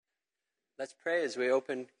Let's pray as we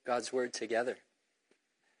open God's Word together.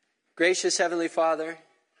 Gracious Heavenly Father,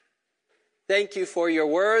 thank you for your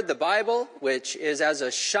Word, the Bible, which is as a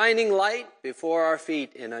shining light before our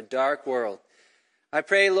feet in a dark world. I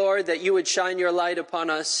pray, Lord, that you would shine your light upon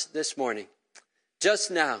us this morning, just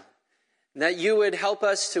now, and that you would help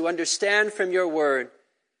us to understand from your Word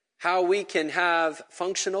how we can have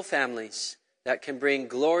functional families that can bring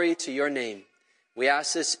glory to your name. We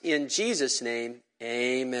ask this in Jesus' name,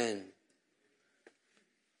 amen.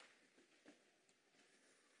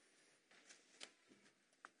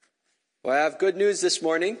 Well, I have good news this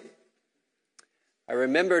morning. I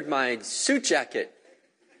remembered my suit jacket.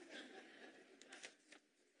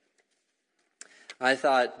 I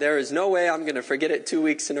thought, there is no way I'm going to forget it 2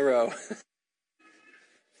 weeks in a row.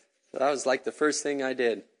 So that was like the first thing I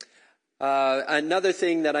did. Another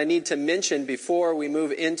thing that I need to mention before we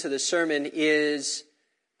move into the sermon is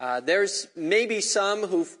there's maybe some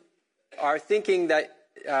who are thinking that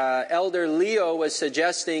Elder Leo was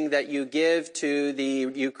suggesting that you give to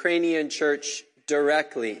the Ukrainian church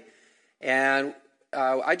directly. And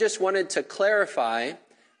I just wanted to clarify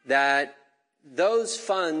that those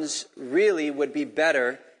funds really would be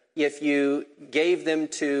better if you gave them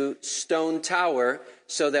to Stone Tower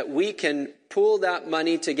so that we can pool that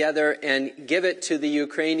money together and give it to the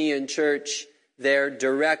Ukrainian church there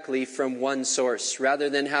directly from one source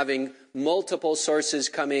rather than having multiple sources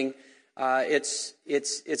coming.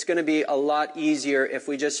 It's going to be a lot easier if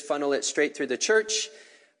we just funnel it straight through the church.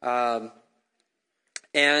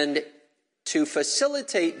 And to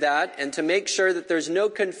facilitate that and to make sure that there's no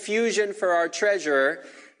confusion for our treasurer,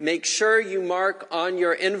 make sure you mark on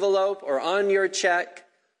your envelope or on your check,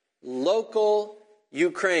 local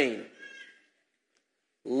Ukraine.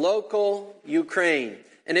 Local Ukraine.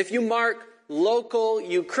 And if you mark local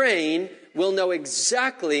Ukraine, we'll know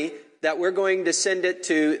exactly that we're going to send it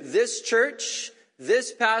to this church,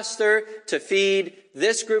 this pastor, to feed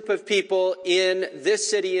this group of people in this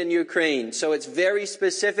city in Ukraine. So it's very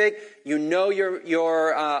specific. You know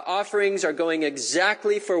your offerings are going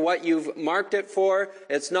exactly for what you've marked it for.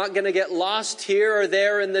 It's not going to get lost here or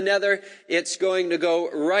there in the nether. It's going to go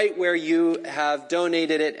right where you have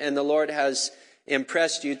donated it and the Lord has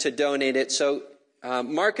impressed you to donate it. So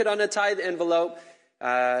mark it on a tithe envelope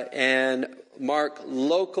and mark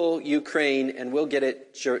local Ukraine, and we'll get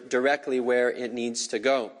it directly where it needs to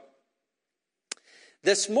go.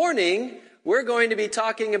 This morning, we're going to be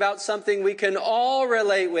talking about something we can all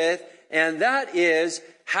relate with, and that is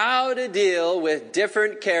how to deal with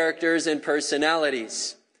different characters and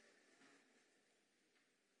personalities.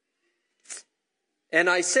 And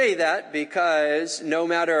I say that because no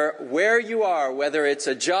matter where you are, whether it's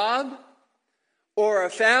a job or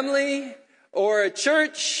a family or a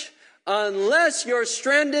church, unless you're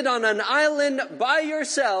stranded on an island by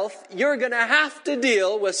yourself, you're going to have to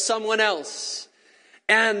deal with someone else.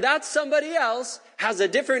 And that somebody else has a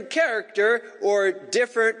different character or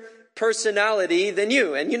different personality than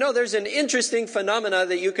you. And you know, there's an interesting phenomena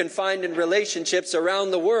that you can find in relationships around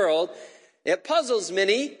the world. It puzzles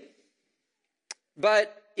many,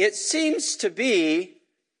 but it seems to be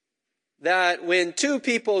that when two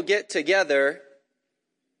people get together,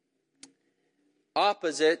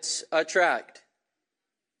 opposites attract.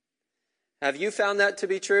 Have you found that to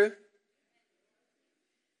be true?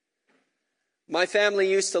 My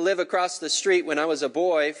family used to live across the street when I was a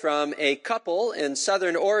boy from a couple in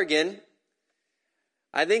southern Oregon.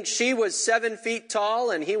 I think she was 7 feet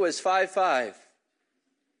tall and he was 5'5".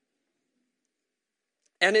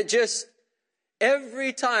 And it just,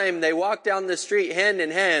 every time they walked down the street hand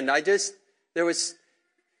in hand, there was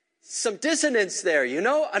some dissonance there, you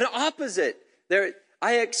know, an opposite.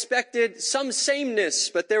 I expected some sameness,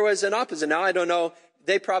 but there was an opposite. Now, I don't know,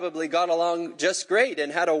 they probably got along just great and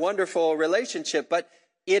had a wonderful relationship, but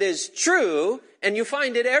it is true, and you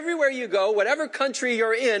find it everywhere you go, whatever country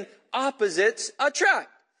you're in, opposites attract.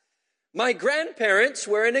 My grandparents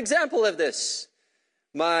were an example of this.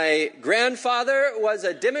 My grandfather was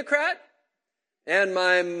a Democrat, and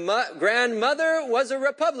my grandmother was a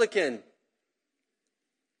Republican.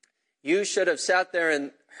 You should have sat there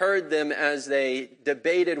and heard them as they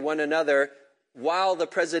debated one another while the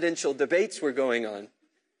presidential debates were going on.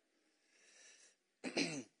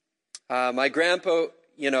 My grandpa,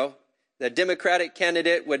 you know, the Democratic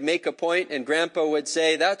candidate would make a point and grandpa would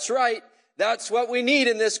say, "That's right, that's what we need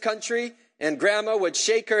in this country." And grandma would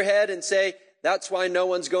shake her head and say, "That's why no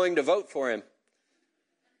one's going to vote for him."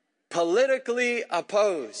 Politically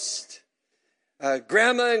opposed.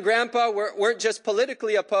 Grandma and grandpa weren't just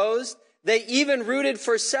politically opposed. They even rooted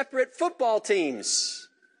for separate football teams.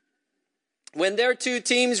 When their two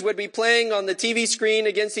teams would be playing on the TV screen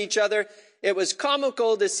against each other, it was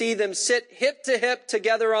comical to see them sit hip to hip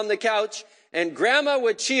together on the couch, and Grandma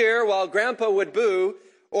would cheer while Grandpa would boo,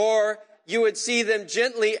 or you would see them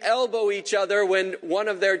gently elbow each other when one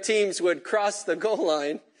of their teams would cross the goal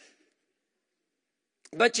line.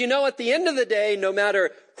 But you know, at the end of the day, no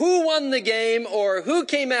matter who won the game or who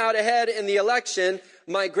came out ahead in the election,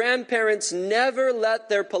 my grandparents never let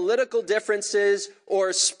their political differences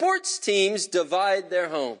or sports teams divide their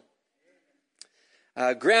home.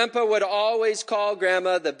 Grandpa would always call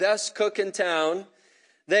Grandma the best cook in town.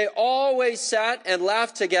 They always sat and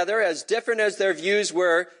laughed together. As different as their views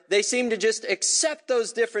were, they seemed to just accept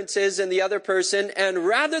those differences in the other person, and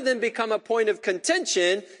rather than become a point of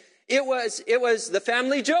contention, it was the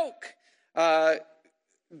family joke.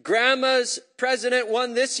 Grandma's president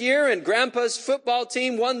won this year and Grandpa's football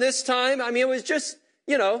team won this time. I mean, it was just,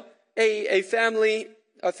 a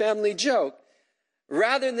family joke.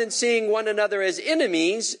 Rather than seeing one another as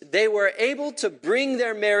enemies, they were able to bring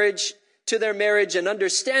their marriage an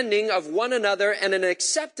understanding of one another and an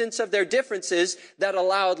acceptance of their differences that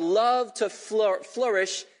allowed love to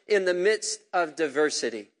flourish in the midst of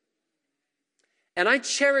diversity. And I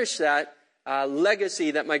cherish that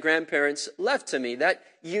legacy that my grandparents left to me, that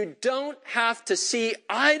you don't have to see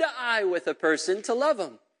eye to eye with a person to love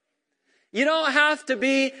them. You don't have to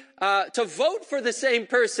to vote for the same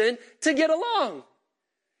person to get along.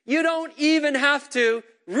 You don't even have to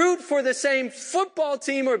root for the same football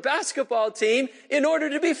team or basketball team in order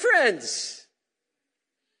to be friends.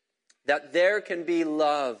 That there can be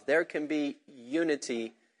love, there can be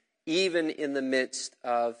unity, even in the midst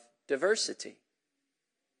of diversity.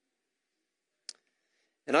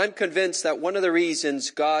 And I'm convinced that one of the reasons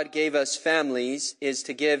God gave us families is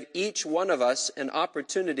to give each one of us an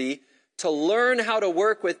opportunity to learn how to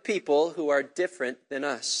work with people who are different than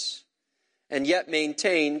us, and yet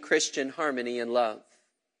maintain Christian harmony and love.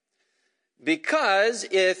 Because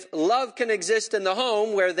if love can exist in the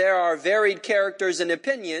home where there are varied characters and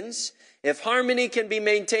opinions, if harmony can be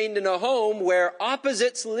maintained in a home where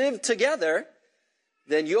opposites live together,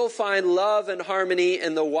 then you'll find love and harmony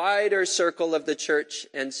in the wider circle of the church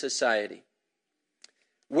and society.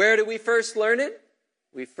 Where do we first learn it?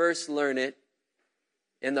 We first learn it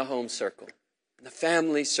in the home circle, in the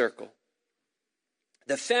family circle.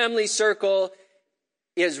 The family circle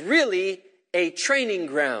is really a training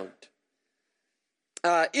ground.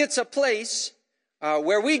 It's a place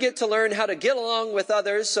where we get to learn how to get along with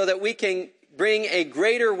others so that we can bring a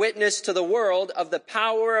greater witness to the world of the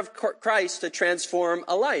power of Christ to transform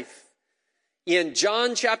a life. In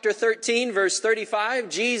John chapter 13, verse 35,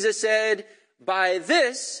 Jesus said, "By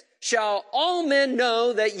this shall all men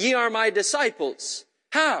know that ye are my disciples."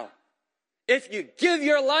 How? If you give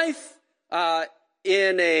your life for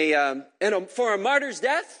a martyr's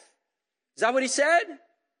death? Is that what he said?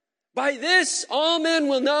 By this, all men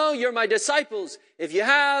will know you're my disciples. If you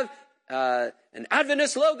have an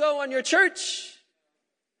Adventist logo on your church.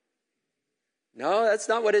 No, that's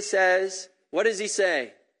not what it says. What does he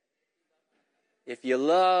say? If you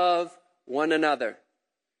love one another.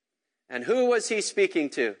 And who was he speaking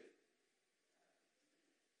to?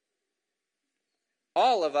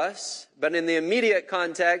 All of us, but in the immediate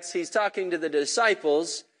context, he's talking to the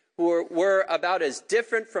disciples who were about as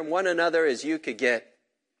different from one another as you could get.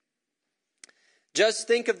 Just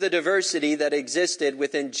think of the diversity that existed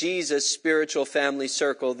within Jesus' spiritual family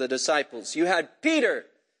circle, the disciples. You had Peter,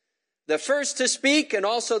 the first to speak and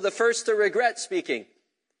also the first to regret speaking.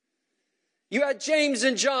 You had James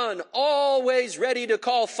and John, always ready to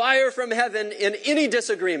call fire from heaven in any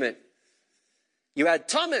disagreement. You had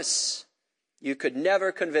Thomas. You could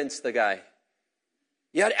never convince the guy.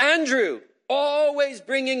 You had Andrew, always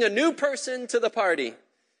bringing a new person to the party.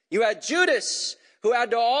 You had Judas, who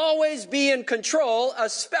had to always be in control,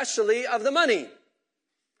 especially of the money.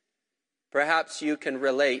 Perhaps you can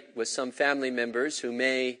relate with some family members who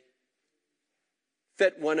may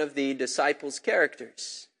fit one of the disciples'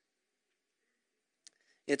 characters.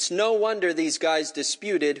 It's no wonder these guys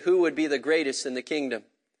disputed who would be the greatest in the kingdom.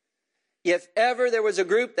 If ever there was a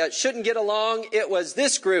group that shouldn't get along, it was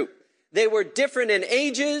this group. They were different in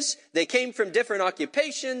ages. They came from different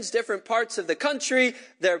occupations, different parts of the country.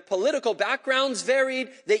 Their political backgrounds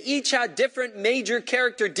varied. They each had different major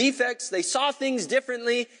character defects. They saw things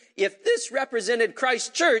differently. If this represented Christ's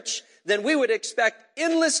church, then we would expect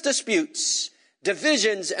endless disputes,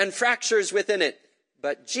 divisions, and fractures within it.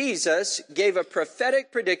 But Jesus gave a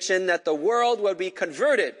prophetic prediction that the world would be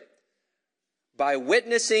converted by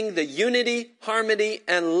witnessing the unity, harmony,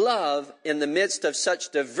 and love in the midst of such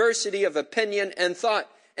diversity of opinion and thought.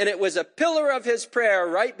 And it was a pillar of his prayer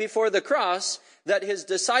right before the cross that his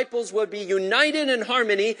disciples would be united in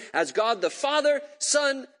harmony as God the Father,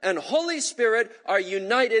 Son, and Holy Spirit are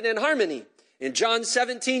united in harmony. In John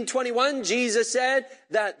 17:21, Jesus said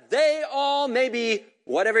that they all may be,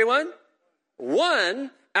 what everyone?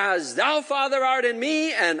 One, as thou, Father, art in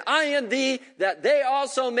me, and I in thee, that they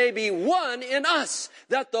also may be one in us,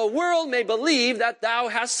 that the world may believe that thou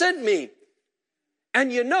hast sent me.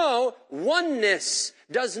 And you know, oneness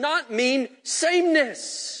does not mean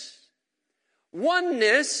sameness.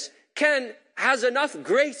 Oneness has enough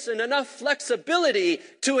grace and enough flexibility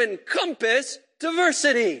to encompass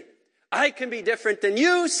diversity. I can be different than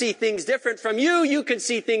you, see things different from you, you can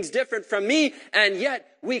see things different from me, and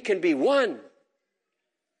yet we can be one.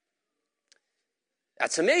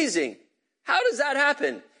 That's amazing. How does that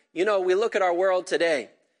happen? You know, we look at our world today.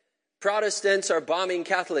 Protestants are bombing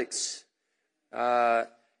Catholics.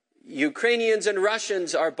 Ukrainians and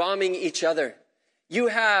Russians are bombing each other. You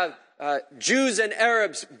have Jews and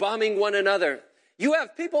Arabs bombing one another. You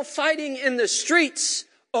have people fighting in the streets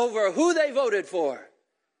over who they voted for.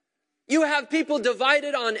 You have people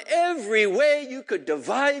divided on every way you could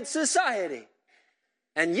divide society.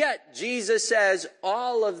 And yet, Jesus says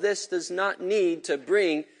all of this does not need to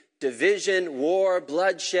bring division, war,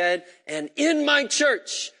 bloodshed. And in my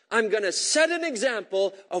church, I'm going to set an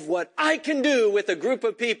example of what I can do with a group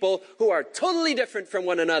of people who are totally different from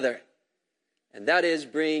one another. And that is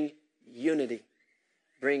bring unity,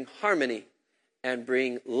 bring harmony, and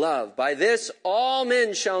bring love. By this, all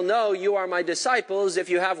men shall know you are my disciples if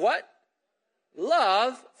you have what?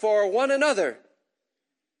 Love for one another.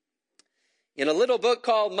 In a little book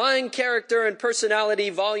called Mind, Character, and Personality,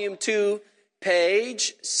 Volume 2,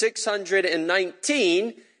 page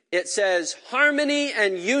 619, it says, harmony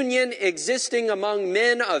and union existing among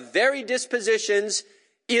men of varied dispositions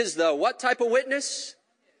is the what type of witness?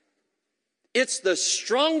 It's the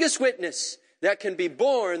strongest witness that can be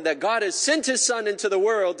borne that God has sent his Son into the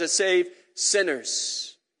world to save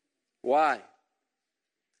sinners. Why?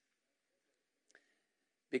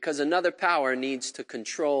 Because another power needs to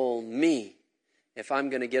control me if I'm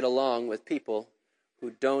going to get along with people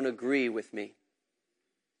who don't agree with me.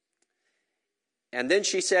 And then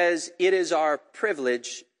she says, it is our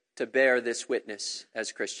privilege to bear this witness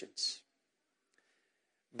as Christians.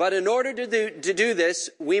 But in order to do this,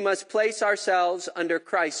 we must place ourselves under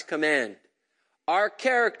Christ's command. Our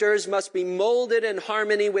characters must be molded in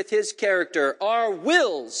harmony with his character. Our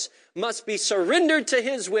wills must be surrendered to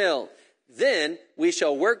his will. Then we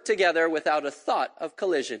shall work together without a thought of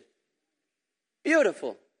collision.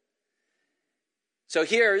 Beautiful. So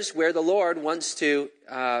here's where the Lord wants to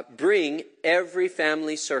bring every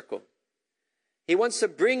family circle. He wants to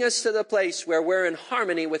bring us to the place where we're in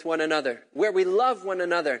harmony with one another, where we love one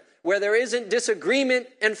another, where there isn't disagreement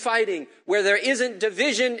and fighting, where there isn't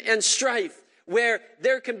division and strife, where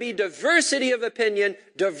there can be diversity of opinion,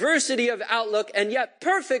 diversity of outlook, and yet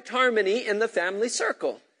perfect harmony in the family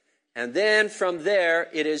circle. And then from there,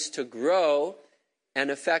 it is to grow and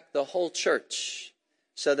affect the whole church,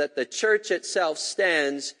 so that the church itself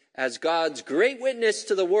stands as God's great witness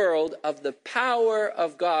to the world of the power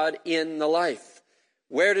of God in the life.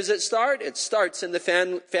 Where does it start? It starts in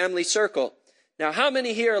the family circle. Now, how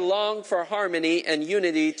many here long for harmony and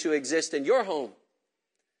unity to exist in your home?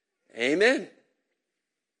 Amen.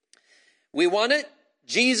 We want it.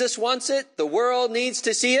 Jesus wants it. The world needs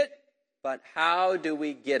to see it. But how do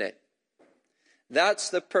we get it? That's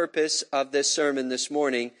the purpose of this sermon this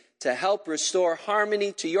morning, to help restore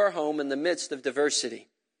harmony to your home in the midst of diversity.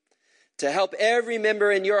 To help every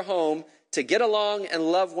member in your home to get along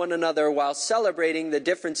and love one another while celebrating the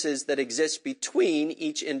differences that exist between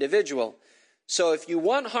each individual. So if you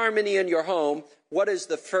want harmony in your home, what is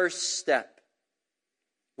the first step?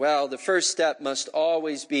 Well, the first step must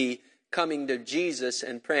always be coming to Jesus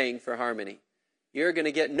and praying for harmony. You're going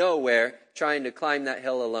to get nowhere trying to climb that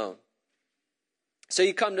hill alone. So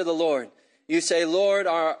you come to the Lord. You say, Lord,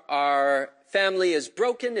 our family is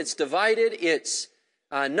broken. It's divided. It's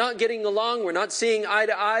not getting along. We're not seeing eye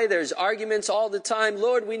to eye. There's arguments all the time.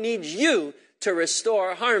 Lord, we need you to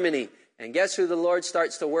restore harmony. And guess who the Lord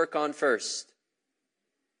starts to work on first?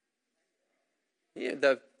 Yeah,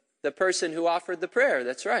 the person who offered the prayer.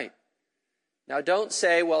 That's right. Now don't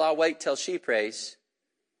say, well, I'll wait till she prays.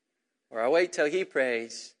 Or I'll wait till he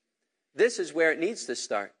prays. This is where it needs to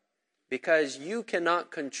start. Because you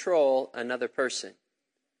cannot control another person.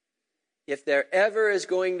 If there ever is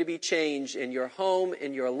going to be change in your home,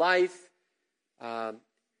 in your life,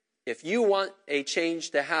 if you want a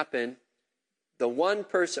change to happen, the one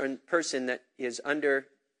person that is under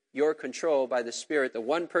your control by the Spirit, the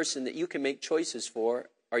one person that you can make choices for,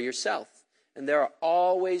 are yourself. And there are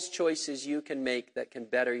always choices you can make that can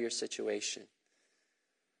better your situation.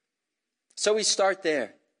 So we start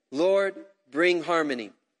there. Lord, bring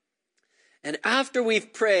harmony. And after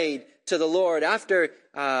we've prayed to the Lord, after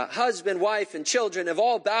husband, wife, and children have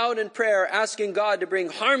all bowed in prayer, asking God to bring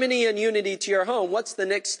harmony and unity to your home, what's the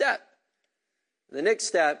next step? The next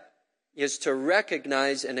step is to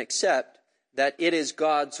recognize and accept that it is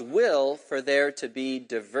God's will for there to be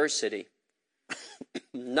diversity.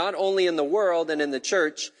 Not only in the world and in the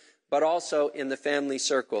church, but also in the family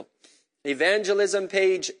circle. Evangelism,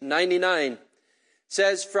 page 99,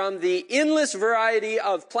 says, from the endless variety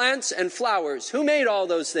of plants and flowers, who made all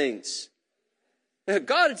those things?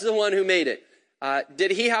 God's the one who made it.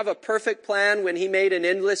 Did he have a perfect plan when he made an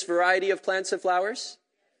endless variety of plants and flowers?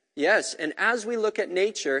 Yes, and as we look at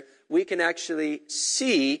nature, we can actually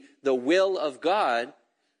see the will of God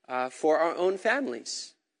for our own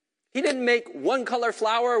families. He didn't make one color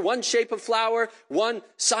flower, one shape of flower, one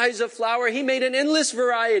size of flower. He made an endless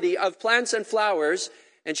variety of plants and flowers.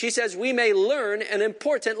 And she says we may learn an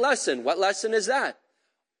important lesson. What lesson is that?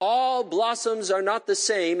 All blossoms are not the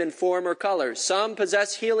same in form or color. Some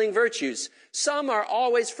possess healing virtues. Some are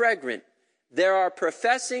always fragrant. There are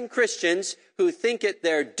professing Christians who think it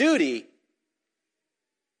their duty.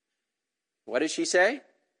 What does she say?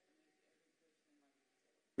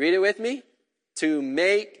 Read it with me. To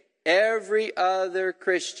make every other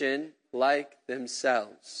Christian like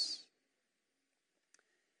themselves.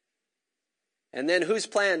 And then whose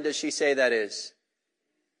plan does she say that is?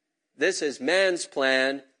 This is man's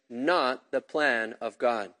plan, not the plan of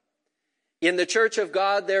God. In the church of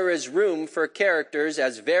God, there is room for characters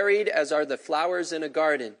as varied as are the flowers in a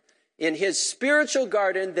garden. In his spiritual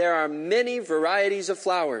garden, there are many varieties of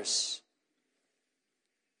flowers.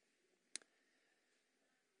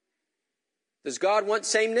 Does God want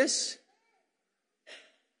sameness?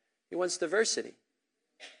 He wants diversity.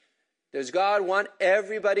 Does God want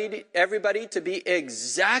everybody to be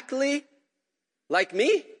exactly like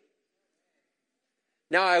me?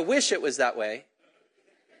 Now, I wish it was that way.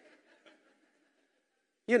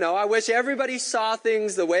 You know, I wish everybody saw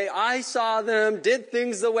things the way I saw them, did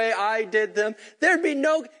things the way I did them.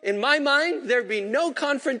 In my mind, there'd be no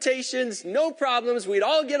confrontations, no problems. We'd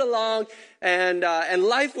all get along, and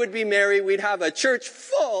life would be merry. We'd have a church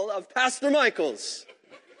full of Pastor Michaels.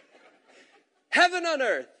 Heaven on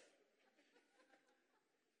earth.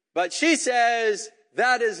 But she says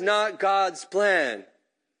that is not God's plan.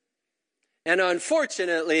 And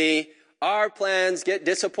unfortunately, our plans get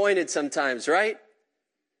disappointed sometimes, right?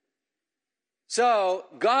 So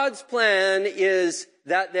God's plan is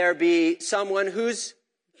that there be someone who's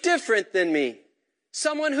different than me.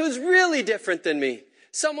 Someone who's really different than me.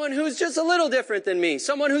 Someone who's just a little different than me.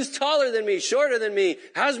 Someone who's taller than me, shorter than me,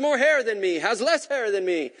 has more hair than me, has less hair than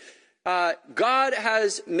me. God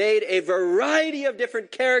has made a variety of different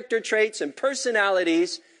character traits and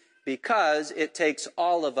personalities because it takes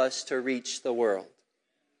all of us to reach the world.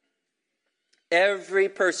 Every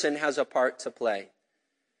person has a part to play.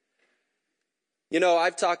 You know,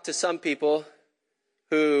 I've talked to some people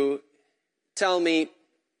who tell me,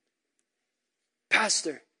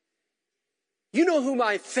 Pastor, you know who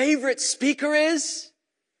my favorite speaker is?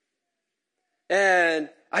 And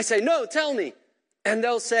I say, no, tell me. And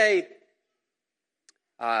they'll say,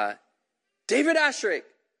 David Asherick,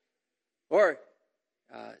 or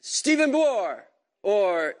Stephen Bohr,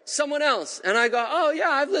 or someone else. And I go, oh yeah,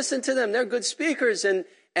 I've listened to them. They're good speakers. And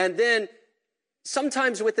then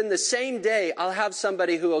sometimes within the same day, I'll have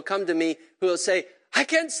somebody who will come to me who will say, I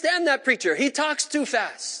can't stand that preacher. He talks too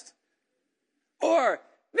fast. Or,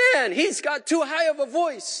 man, he's got too high of a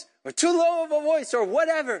voice, or too low of a voice, or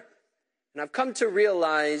whatever. And I've come to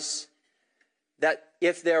realize that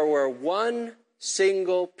if there were one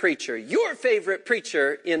single preacher, your favorite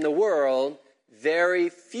preacher in the world, very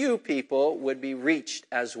few people would be reached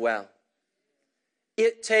as well.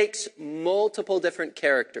 It takes multiple different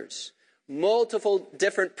characters, multiple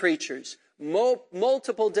different preachers,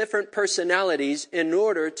 multiple different personalities in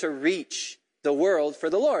order to reach the world for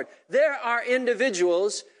the Lord. There are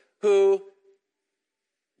individuals who,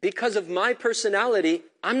 because of my personality,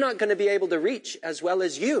 I'm not going to be able to reach as well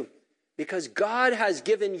as you. Because God has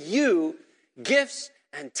given you gifts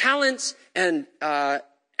and talents and a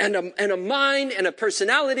mind and a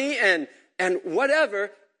personality and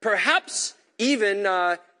whatever. Perhaps even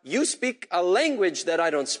you speak a language that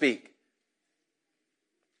I don't speak.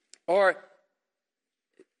 Or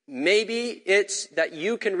maybe it's that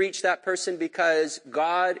you can reach that person because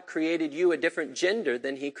God created you a different gender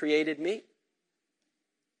than he created me.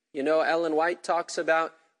 You know, Ellen White talks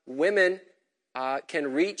about women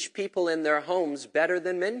can reach people in their homes better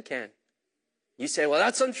than men can. You say, well,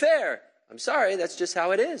 that's unfair. I'm sorry, that's just how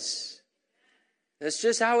it is. That's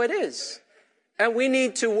just how it is. And we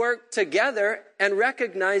need to work together and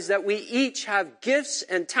recognize that we each have gifts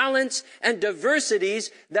and talents and diversities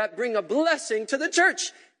that bring a blessing to the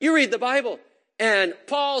church. You read the Bible, and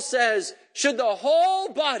Paul says, should the whole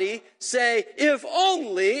body say, if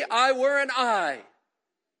only I were an eye?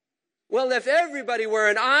 Well, if everybody were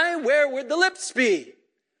an eye, where would the lips be?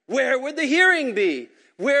 Where would the hearing be?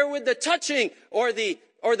 Where would the touching or the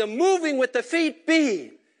moving with the feet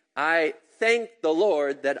be? I thank the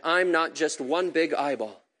Lord that I'm not just one big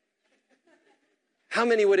eyeball. How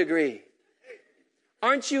many would agree?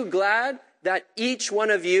 Aren't you glad that each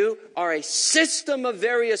one of you are a system of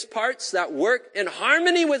various parts that work in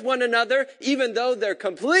harmony with one another, even though they're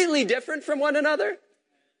completely different from one another?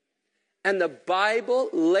 And the Bible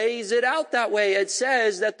lays it out that way. It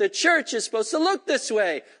says that the church is supposed to look this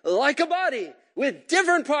way, like a body, with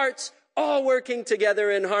different parts, all working together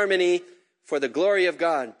in harmony for the glory of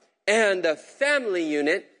God. And the family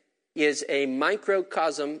unit is a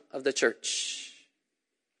microcosm of the church.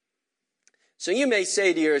 So you may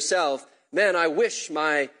say to yourself, man, I wish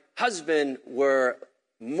my husband were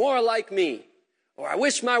more like me. Or I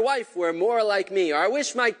wish my wife were more like me. Or I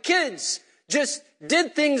wish my kids just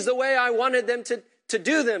did things the way I wanted them to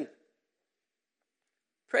do them.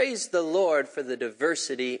 Praise the Lord for the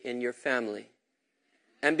diversity in your family.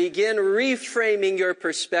 And begin reframing your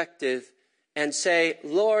perspective and say,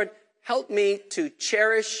 Lord, help me to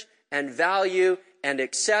cherish and value and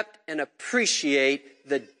accept and appreciate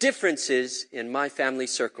the differences in my family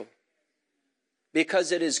circle.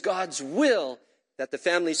 Because it is God's will that the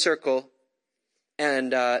family circle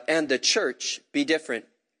and the church be different.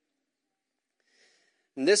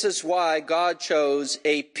 And this is why God chose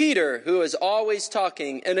a Peter who is always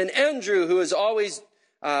talking and an Andrew who is always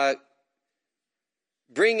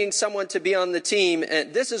bringing someone to be on the team.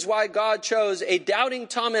 And this is why God chose a doubting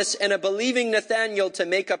Thomas and a believing Nathaniel to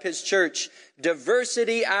make up his church.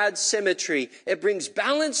 Diversity adds symmetry. It brings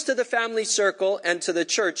balance to the family circle and to the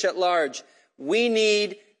church at large. We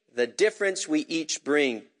need the difference we each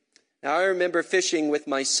bring. Now, I remember fishing with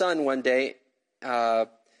my son one day.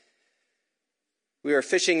 We were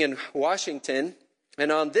fishing in Washington,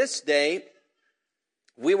 and on this day,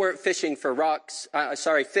 we weren't fishing for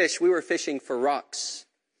fish. We were fishing for rocks.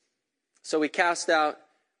 So we cast out,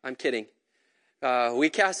 I'm kidding.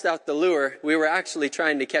 We cast out the lure. We were actually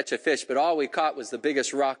trying to catch a fish, but all we caught was the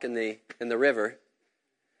biggest rock in the river.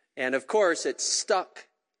 And of course, it stuck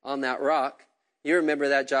on that rock. You remember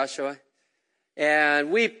that, Joshua?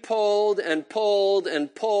 And we pulled and pulled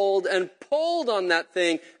and pulled and pulled on that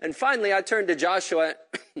thing. And finally, I turned to Joshua.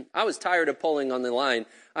 I was tired of pulling on the line.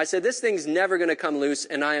 I said, this thing's never going to come loose,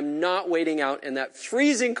 and I am not waiting out in that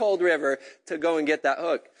freezing cold river to go and get that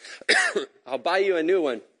hook. I'll buy you a new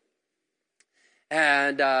one.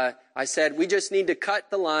 And I said, we just need to cut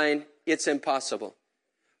the line. It's impossible.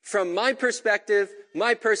 From my perspective,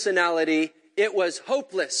 my personality, it was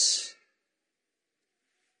hopeless.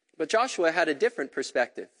 But Joshua had a different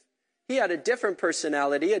perspective. He had a different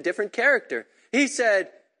personality, a different character. He said,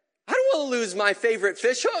 I don't want to lose my favorite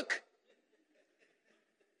fish hook.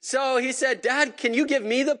 So he said, Dad, can you give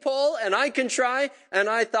me the pull and I can try? And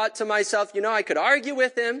I thought to myself, I could argue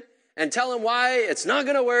with him and tell him why it's not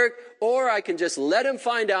going to work, or I can just let him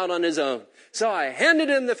find out on his own. So I handed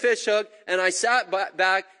him the fish hook and I sat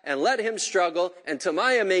back and let him struggle. And to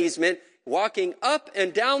my amazement, walking up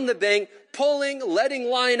and down the bank, pulling, letting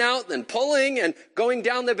line out, then pulling and going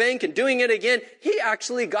down the bank and doing it again, he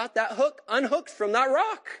actually got that hook unhooked from that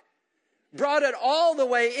rock. Brought it all the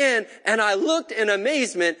way in, and I looked in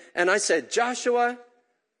amazement, and I said, Joshua,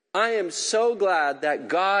 I am so glad that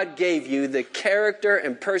God gave you the character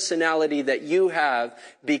and personality that you have.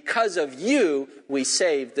 Because of you, we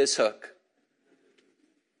saved this hook.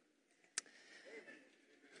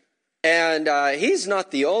 And he's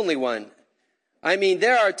not the only one. I mean,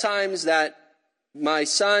 there are times that my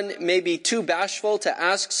son may be too bashful to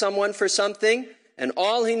ask someone for something, and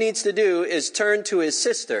all he needs to do is turn to his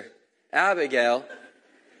sister, Abigail,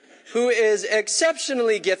 who is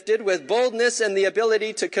exceptionally gifted with boldness and the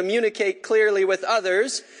ability to communicate clearly with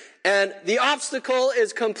others. And the obstacle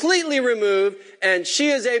is completely removed, and she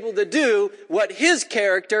is able to do what his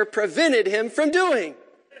character prevented him from doing.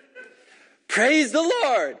 Praise the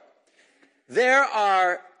Lord. There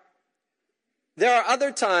are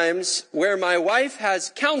other times where my wife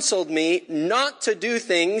has counseled me not to do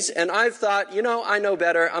things, and I've thought, I know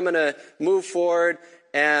better. I'm going to move forward.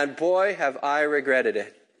 And boy, have I regretted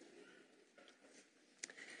it.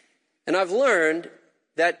 And I've learned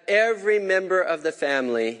that every member of the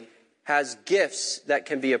family has gifts that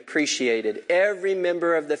can be appreciated. Every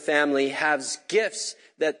member of the family has gifts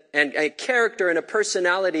and a character and a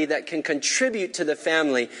personality that can contribute to the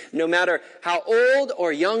family. No matter how old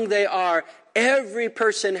or young they are, every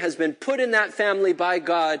person has been put in that family by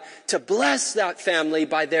God to bless that family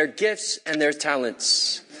by their gifts and their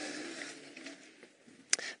talents.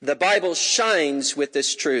 The Bible shines with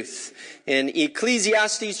this truth. In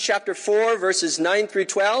Ecclesiastes chapter 4, verses 9 through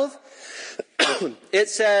 12, it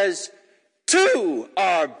says, 2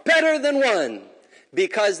 are better than 1,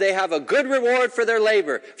 because they have a good reward for their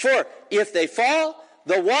labor. For if they fall,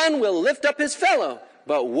 the one will lift up his fellow.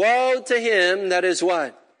 But woe to him that is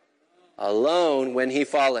what? Alone when he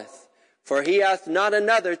falleth. For he hath not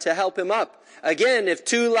another to help him up. Again, if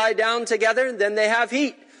 2 lie down together, then they have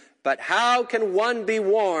heat. But how can one be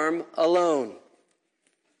warm alone?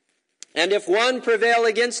 And if 1 prevail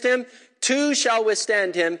against him, 2 shall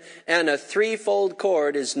withstand him, and a threefold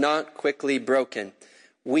cord is not quickly broken.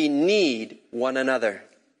 We need one another.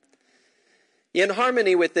 In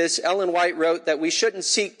harmony with this, Ellen White wrote that we shouldn't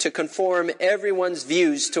seek to conform everyone's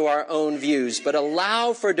views to our own views, but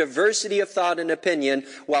allow for diversity of thought and opinion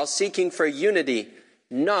while seeking for unity,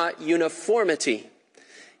 not uniformity.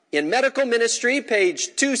 In Medical Ministry,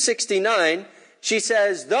 page 269, she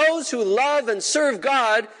says, those who love and serve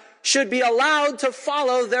God should be allowed to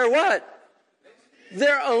follow their what?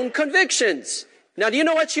 Their own convictions. Now, do you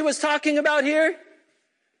know what she was talking about here?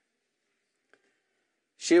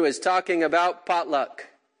 She was talking about potluck.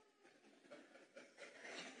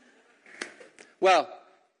 Well,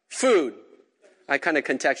 food. I kind of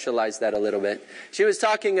contextualized that a little bit. She was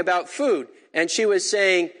talking about food, and she was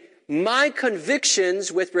saying, my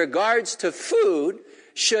convictions with regards to food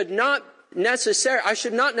I should not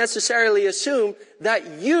necessarily assume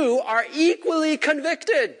that you are equally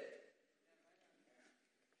convicted.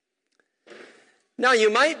 Now,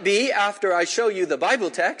 you might be after I show you the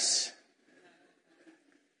Bible text,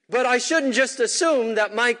 but I shouldn't just assume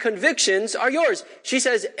that my convictions are yours. She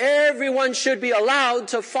says everyone should be allowed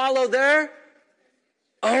to follow their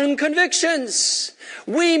own convictions.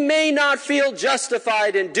 We may not feel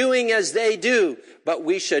justified in doing as they do, but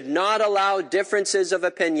we should not allow differences of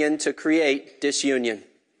opinion to create disunion.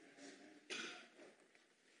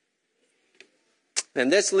 And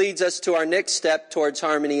this leads us to our next step towards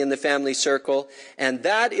harmony in the family circle, and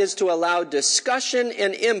that is to allow discussion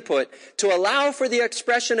and input, to allow for the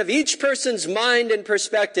expression of each person's mind and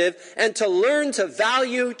perspective, and to learn to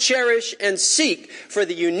value, cherish, and seek for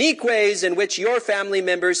the unique ways in which your family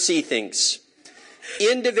members see things.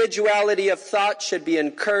 Individuality of thought should be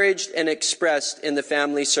encouraged and expressed in the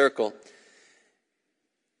family circle.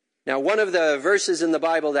 Now, one of the verses in the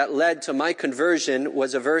Bible that led to my conversion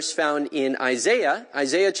was a verse found in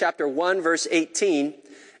Isaiah chapter 1, verse 18.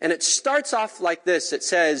 And it starts off like this. It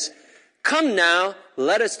says, come now,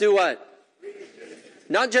 let us do what?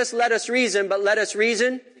 Not just let us reason, but let us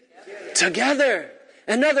reason together.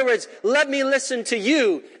 In other words, let me listen to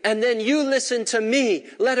you, and then you listen to me.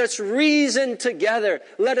 Let us reason together.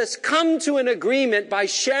 Let us come to an agreement by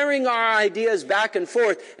sharing our ideas back and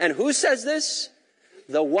forth. And who says this?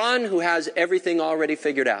 The one who has everything already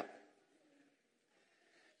figured out.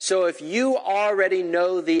 So if you already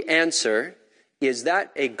know the answer, is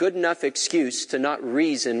that a good enough excuse to not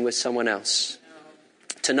reason with someone else?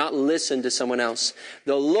 To not listen to someone else?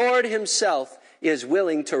 The Lord himself is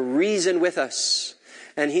willing to reason with us.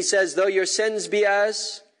 And he says, though your sins be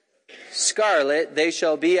as scarlet, they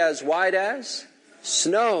shall be as white as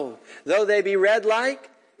snow. Though they be red like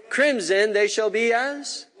crimson, they shall be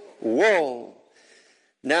as wool.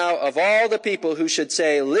 Now, of all the people who should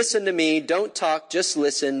say, listen to me, don't talk, just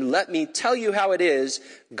listen, let me tell you how it is,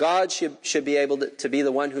 God should be able to be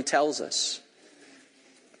the one who tells us.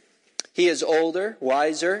 He is older,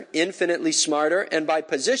 wiser, infinitely smarter, and by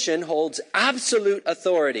position holds absolute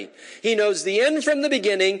authority. He knows the end from the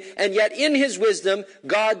beginning, and yet in his wisdom,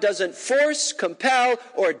 God doesn't force, compel,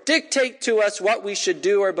 or dictate to us what we should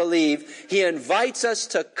do or believe. He invites us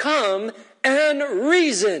to come and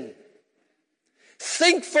reason.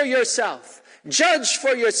 Think for yourself. Judge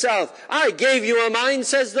for yourself. I gave you a mind,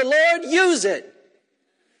 says the Lord. Use it.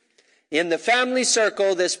 In the family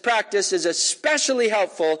circle, this practice is especially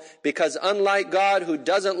helpful because unlike God who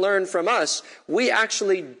doesn't learn from us, we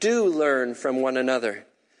actually do learn from one another.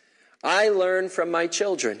 I learn from my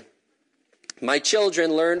children. My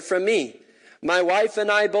children learn from me. My wife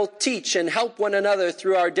and I both teach and help one another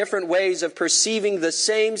through our different ways of perceiving the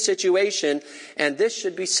same situation, and this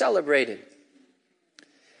should be celebrated.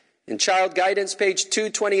 In Child Guidance, page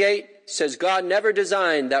 228, says God never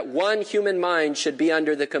designed that one human mind should be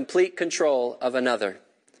under the complete control of another.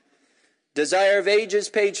 Desire of Ages,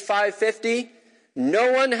 page 550.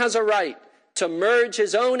 No one has a right to merge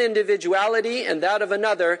his own individuality and that of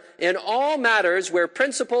another in all matters where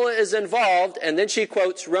principle is involved. And then she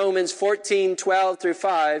quotes Romans 14, 12 through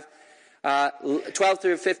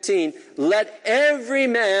 15. Let every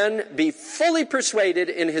man be fully persuaded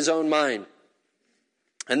in his own mind.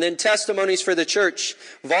 And then Testimonies for the Church,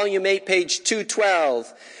 volume 8, page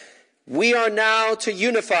 212. We are now to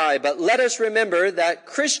unify, but let us remember that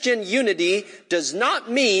Christian unity does not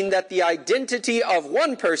mean that the identity of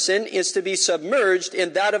one person is to be submerged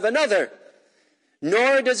in that of another.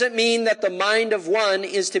 Nor does it mean that the mind of one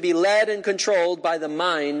is to be led and controlled by the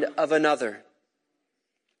mind of another.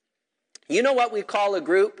 You know what we call a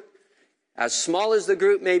group? As small as the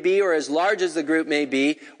group may be or as large as the group may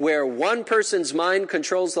be, where one person's mind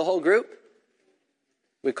controls the whole group?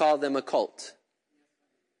 We call them a cult.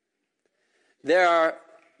 There are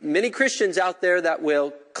many Christians out there that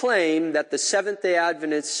will claim that the Seventh-day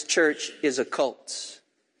Adventist Church is a cult.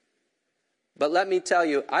 But let me tell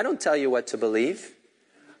you, I don't tell you what to believe.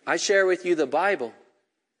 I share with you the Bible.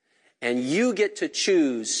 And you get to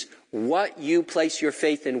choose what you place your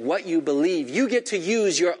faith in, what you believe. You get to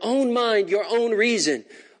use your own mind, your own reason.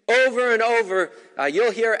 Over and over,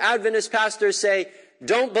 you'll hear Adventist pastors say,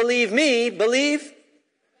 don't believe me, believe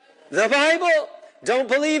the Bible. Don't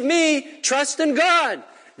believe me, trust in God.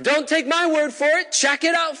 Don't take my word for it, check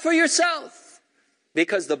it out for yourself.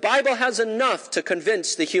 Because the Bible has enough to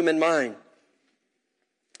convince the human mind.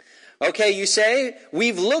 Okay, you say,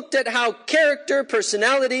 we've looked at how character,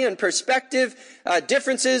 personality, and perspective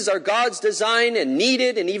differences are God's design and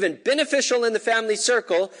needed and even beneficial in the family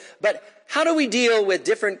circle. But how do we deal with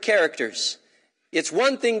different characters? It's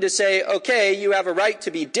one thing to say, okay, you have a right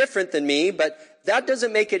to be different than me, but that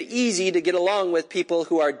doesn't make it easy to get along with people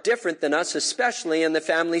who are different than us, especially in the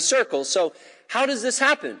family circle. So how does this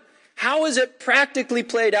happen? How is it practically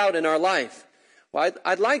played out in our life? Well,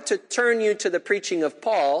 I'd like to turn you to the preaching of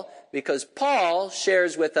Paul, because Paul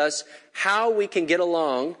shares with us how we can get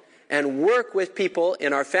along and work with people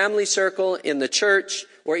in our family circle, in the church,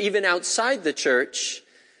 or even outside the church,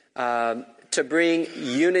 to bring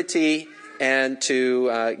unity and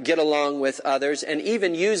to get along with others, and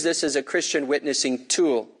even use this as a Christian witnessing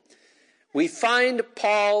tool. We find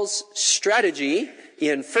Paul's strategy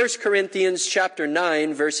in 1 Corinthians chapter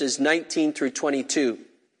 9, verses 19 through 22.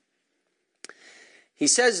 He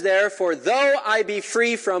says there, for though I be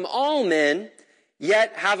free from all men,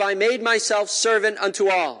 yet have I made myself servant unto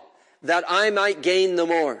all, that I might gain the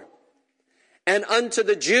more. And unto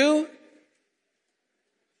the Jew,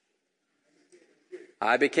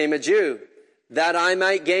 I became a Jew, that I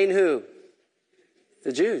might gain who?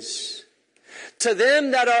 The Jews. To them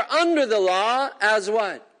that are under the law, as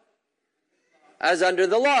what? As under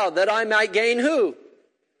the law, that I might gain who?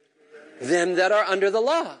 Them that are under the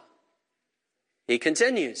law. He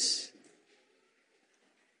continues.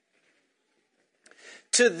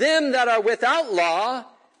 To them that are without law,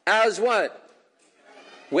 as what?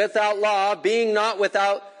 Without law, being not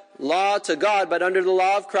without law to God, but under the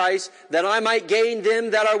law of Christ, that I might gain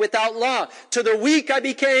them that are without law. To the weak I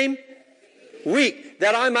became weak,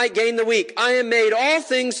 that I might gain the weak. I am made all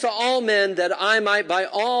things to all men, that I might by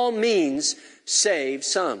all means save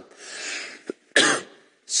some.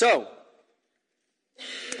 So,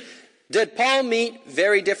 did Paul meet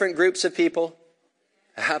very different groups of people?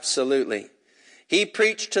 Absolutely. He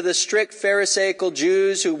preached to the strict Pharisaical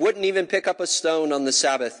Jews who wouldn't even pick up a stone on the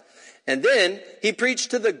Sabbath. And then he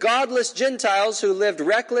preached to the godless Gentiles who lived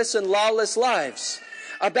reckless and lawless lives.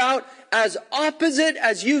 About as opposite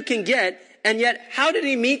as you can get. And yet, how did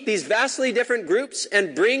he meet these vastly different groups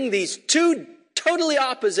and bring these two totally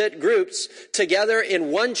opposite groups together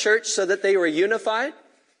in one church so that they were unified?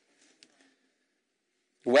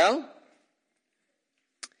 Well,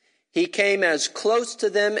 he came as close to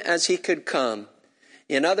them as he could come.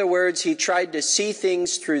 In other words, he tried to see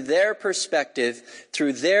things through their perspective,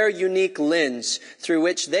 through their unique lens, through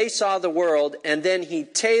which they saw the world, and then he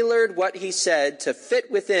tailored what he said to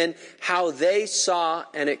fit within how they saw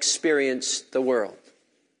and experienced the world.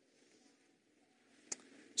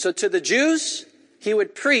 So to the Jews, he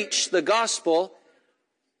would preach the gospel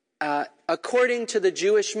according to the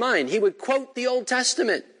Jewish mind. He would quote the Old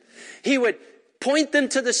Testament. He would point them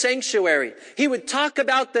to the sanctuary. He would talk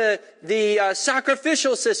about the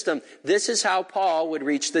sacrificial system. This is how Paul would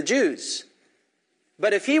reach the Jews.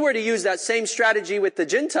 But if he were to use that same strategy with the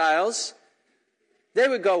Gentiles, they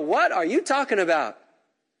would go, what are you talking about?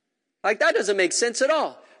 Like, that doesn't make sense at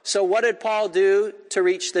all. So what did Paul do to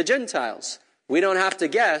reach the Gentiles? We don't have to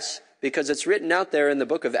guess, because it's written out there in the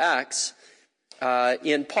book of Acts.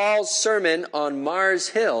 In Paul's sermon on Mars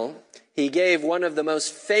Hill, he gave one of the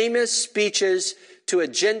most famous speeches to a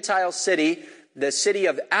Gentile city, the city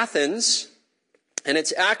of Athens. And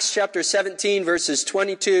it's Acts chapter 17, verses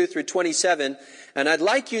 22 through 27. And I'd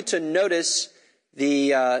like you to notice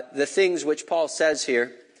the things which Paul says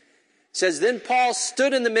here. It says, "Then Paul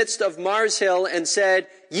stood in the midst of Mars Hill and said,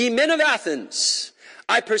 'Ye men of Athens,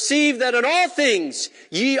 I perceive that in all things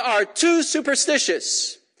ye are too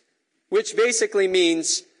superstitious,'" which basically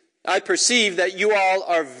means, I perceive that you all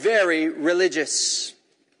are very religious.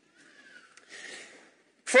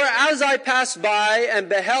 "For as I passed by and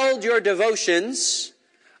beheld your devotions,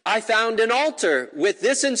 I found an altar with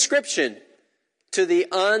this inscription, 'To the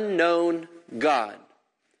unknown God.'"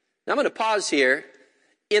 Now I'm going to pause here.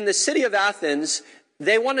 In the city of Athens,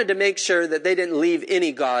 they wanted to make sure that they didn't leave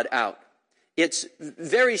any god out. It's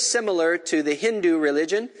very similar to the Hindu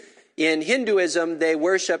religion. In Hinduism, they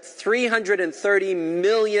worship 330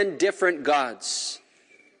 million different gods.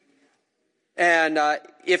 And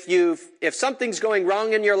if something's going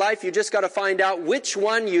wrong in your life, you just got to find out which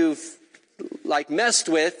one you've messed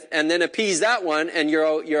with, and then appease that one, and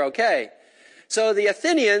you're okay. So the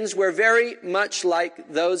Athenians were very much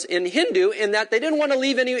like those in Hindu in that they didn't want to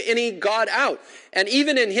leave any god out. And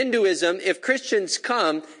even in Hinduism, if Christians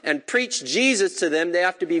come and preach Jesus to them, they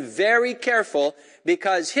have to be very careful,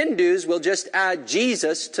 because Hindus will just add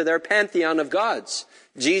Jesus to their pantheon of gods.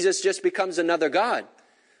 Jesus just becomes another god.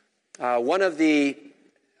 One of the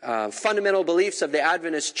fundamental beliefs of the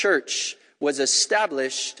Adventist church was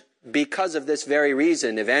established because of this very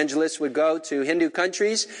reason. Evangelists would go to Hindu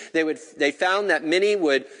countries. They found that many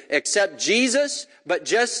would accept Jesus, but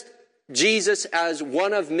just Jesus as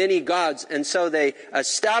one of many gods. And so they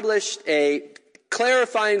established a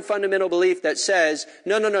clarifying fundamental belief that says,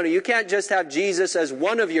 no, you can't just have Jesus as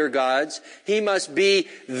one of your gods. He must be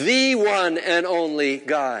the one and only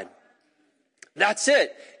God. That's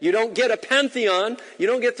it. You don't get a pantheon. You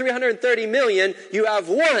don't get 330 million. You have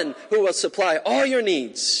one who will supply all your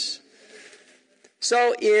needs.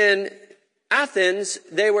 So in Athens,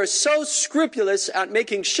 they were so scrupulous at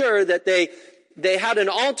making sure that they had an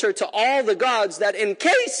altar to all the gods that in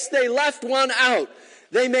case they left one out,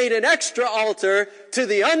 they made an extra altar to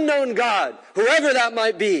the unknown God, whoever that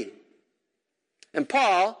might be. And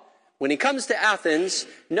Paul, when he comes to Athens,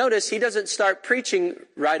 notice he doesn't start preaching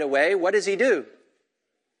right away. What does he do?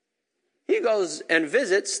 He goes and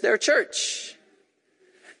visits their church.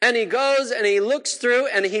 And he goes and he looks through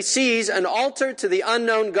and he sees an altar to the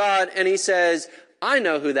unknown God, and he says, I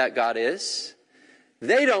know who that God is.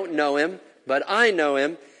 They don't know him, but I know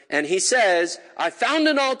him. And he says, I found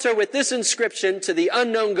an altar with this inscription, to the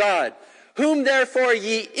unknown God, whom therefore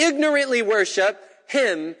ye ignorantly worship,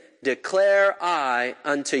 him declare I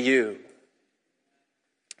unto you.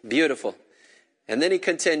 Beautiful. And then he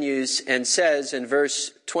continues and says in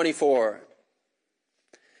verse 24,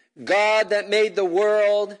 God that made the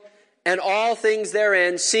world and all things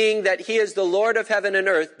therein, seeing that he is the Lord of heaven and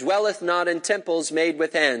earth, dwelleth not in temples made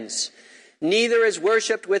with hands, neither is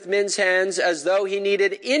worshipped with men's hands as though he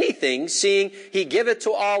needed anything, seeing he giveth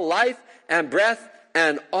to all life and breath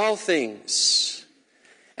and all things,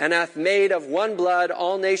 and hath made of one blood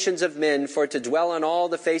all nations of men for to dwell on all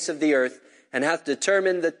the face of the earth, and hath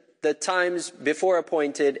determined the times before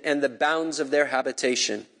appointed and the bounds of their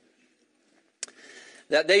habitation,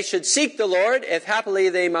 that they should seek the Lord, if happily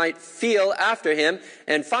they might feel after him,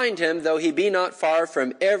 and find him, though he be not far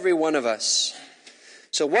from every one of us.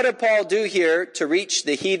 So what did Paul do here to reach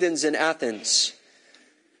the heathens in Athens?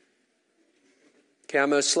 Okay, I'm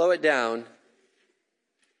going to slow it down.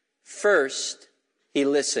 First, he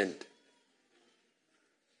listened.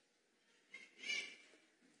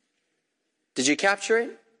 Did you capture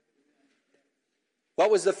it?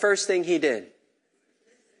 What was the first thing he did?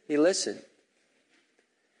 He listened.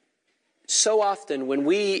 So often when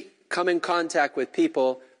we come in contact with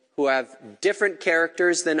people who have different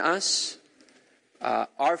characters than us,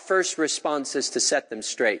 our first response is to set them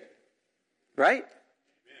straight. Right?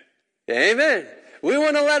 Amen. Amen. We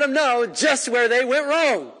want to let them know just where they went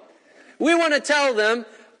wrong. We want to tell them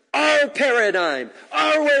our paradigm,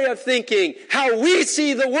 our way of thinking, how we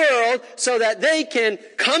see the world, so that they can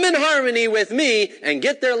come in harmony with me and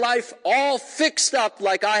get their life all fixed up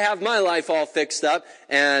like I have my life all fixed up.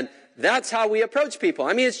 And that's how we approach people.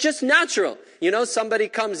 I mean, it's just natural. You know, somebody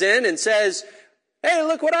comes in and says, hey,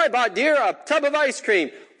 look what I bought, dear, a tub of ice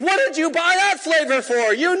cream. What did you buy that flavor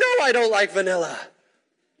for? You know I don't like vanilla.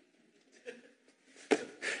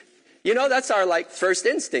 You know, that's our first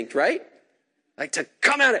instinct, right? Like to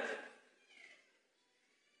come at it.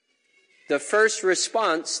 The first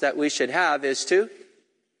response that we should have is to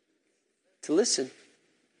listen.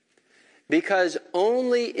 Because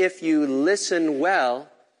only if you listen well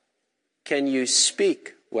can you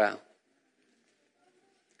speak well.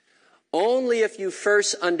 Only if you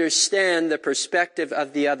first understand the perspective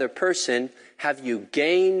of the other person have you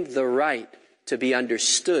gained the right to be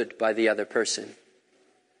understood by the other person.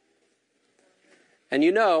 And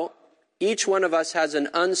you know, each one of us has an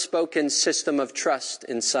unspoken system of trust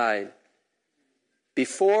inside.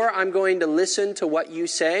 Before I'm going to listen to what you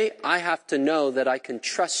say, I have to know that I can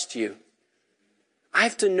trust you. I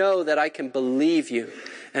have to know that I can believe you.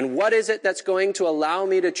 And what is it that's going to allow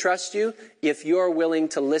me to trust you? If you're willing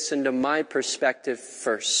to listen to my perspective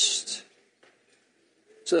first.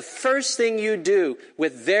 So the first thing you do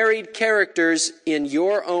with varied characters in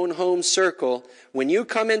your own home circle, when you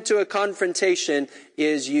come into a confrontation,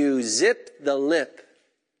 is you zip the lip.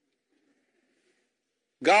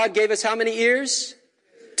 God gave us how many ears?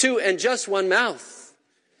 2 and just 1 mouth.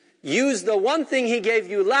 Use the one thing He gave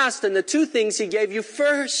you last and the 2 things He gave you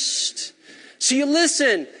first. So you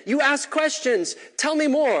listen, you ask questions. Tell me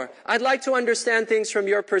more. I'd like to understand things from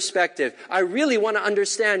your perspective. I really want to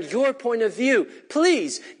understand your point of view.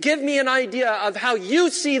 Please give me an idea of how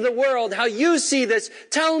you see the world, how you see this.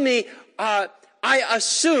 Tell me, I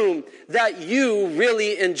assume that you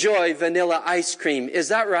really enjoy vanilla ice cream. Is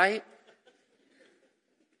that right?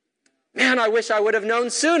 Man, I wish I would have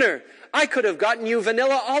known sooner. I could have gotten you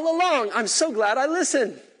vanilla all along. I'm so glad I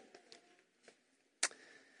listened.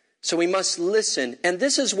 So we must listen. And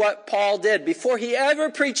this is what Paul did. Before he ever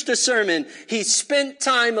preached a sermon, he spent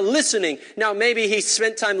time listening. Now, maybe he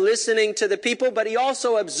spent time listening to the people, but he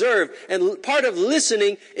also observed. And part of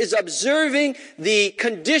listening is observing the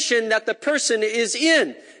condition that the person is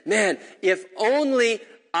in. Man, if only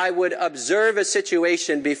I would observe a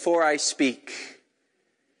situation before I speak.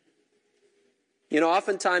 You know,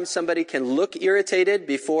 oftentimes somebody can look irritated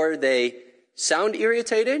before they sound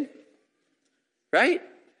irritated, right?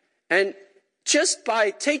 And just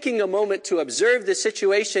by taking a moment to observe the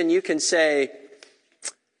situation, you can say,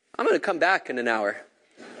 I'm going to come back in an hour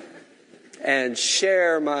and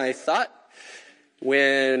share my thought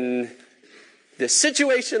when the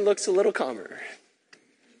situation looks a little calmer.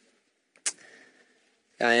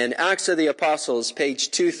 In Acts of the Apostles,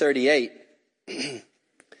 page 238,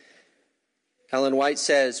 Ellen White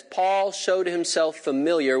says, Paul showed himself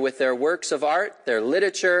familiar with their works of art, their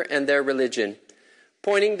literature, and their religion.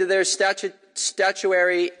 Pointing to their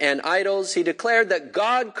statuary and idols, he declared that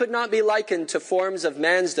God could not be likened to forms of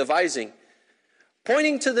man's devising.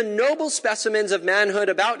 Pointing to the noble specimens of manhood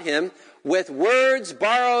about him, with words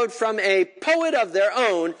borrowed from a poet of their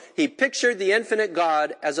own, he pictured the infinite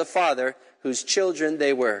God as a father whose children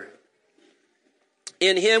they were.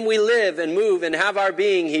 In him we live and move and have our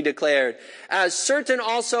being, he declared. As certain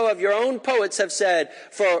also of your own poets have said,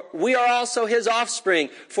 for we are also his offspring.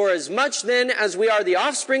 For as much then as we are the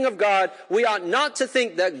offspring of God, we ought not to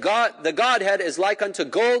think that the Godhead is like unto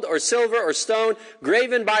gold or silver or stone,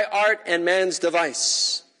 graven by art and man's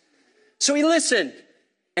device. So he listened.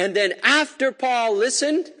 And then after Paul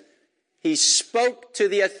listened, he spoke to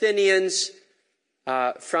the Athenians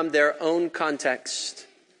from their own context.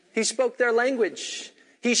 He spoke their language.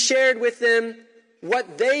 He shared with them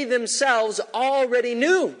what they themselves already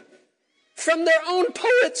knew from their own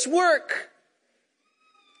poet's work.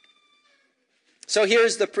 So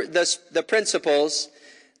here's the principles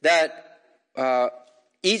that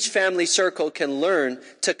each family circle can learn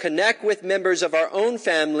to connect with members of our own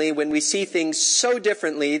family when we see things so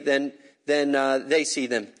differently than they see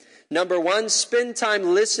them. Number 1, spend time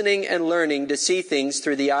listening and learning to see things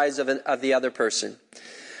through the eyes of the other person.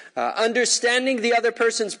 Understanding the other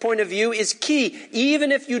person's point of view is key.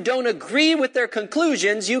 Even if you don't agree with their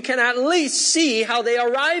conclusions, you can at least see how they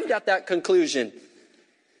arrived at that conclusion.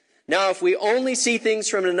 Now, if we only see things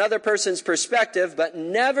from another person's perspective, but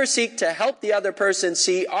never seek to help the other person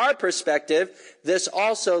see our perspective, this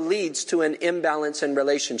also leads to an imbalance in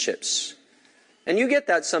relationships. And you get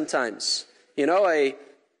that sometimes. You know,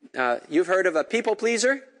 you've heard of a people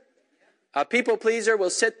pleaser? A people pleaser will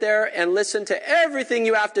sit there and listen to everything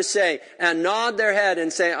you have to say and nod their head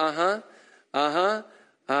and say,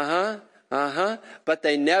 but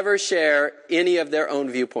they never share any of their own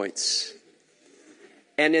viewpoints.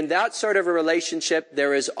 And in that sort of a relationship,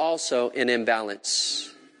 there is also an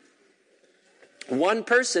imbalance. One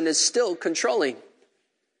person is still controlling.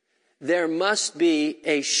 There must be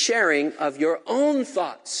a sharing of your own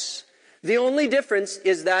thoughts. The only difference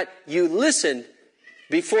is that you listen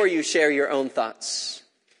before you share your own thoughts.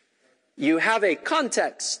 You have a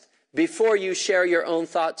context before you share your own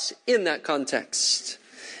thoughts in that context.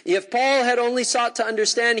 If Paul had only sought to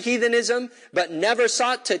understand heathenism, but never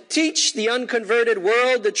sought to teach the unconverted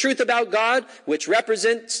world the truth about God, which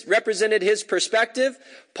represented his perspective,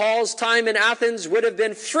 Paul's time in Athens would have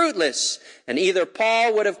been fruitless, and either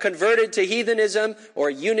Paul would have converted to heathenism or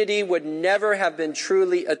unity would never have been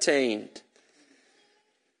truly attained.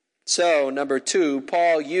 So, number 2,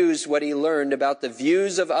 Paul used what he learned about the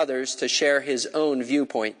views of others to share his own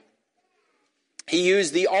viewpoint. He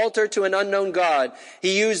used the altar to an unknown God.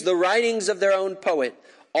 He used the writings of their own poet,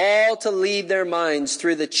 all to lead their minds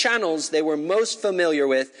through the channels they were most familiar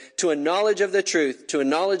with to a knowledge of the truth, to a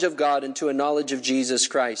knowledge of God, and to a knowledge of Jesus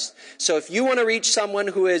Christ. So if you want to reach someone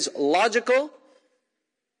who is logical,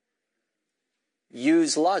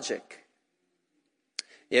 use logic.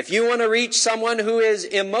 If you want to reach someone who is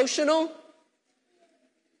emotional,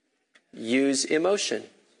 use emotion.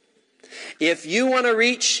 If you want to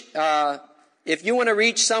reach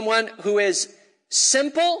someone who is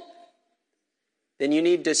simple, then you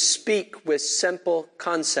need to speak with simple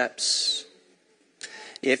concepts.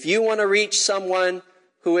 If you want to reach someone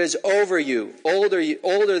who is over you,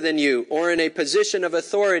 older than you, or in a position of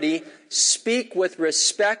authority, speak with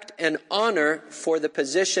respect and honor for the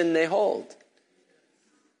position they hold.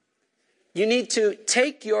 You need to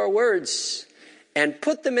take your words and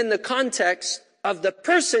put them in the context of the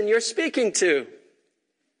person you're speaking to.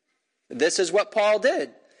 This is what Paul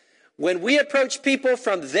did. When we approach people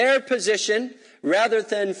from their position rather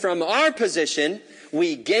than from our position,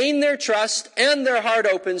 we gain their trust and their heart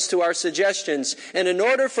opens to our suggestions. And in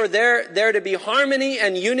order for there to be harmony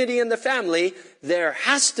and unity in the family, there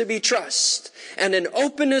has to be trust and an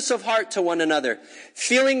openness of heart to one another.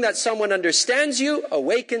 Feeling that someone understands you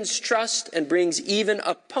awakens trust and brings even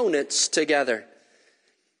opponents together.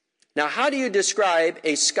 Now, how do you describe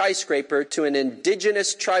a skyscraper to an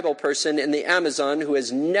indigenous tribal person in the Amazon who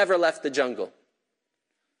has never left the jungle?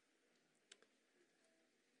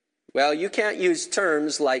 Well, you can't use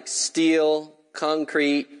terms like steel,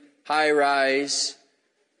 concrete, high-rise.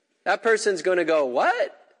 That person's going to go,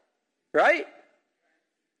 what? Right?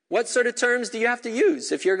 What sort of terms do you have to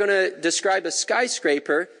use if you're going to describe a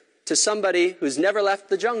skyscraper to somebody who's never left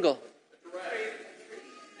the jungle?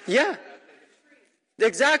 Yeah.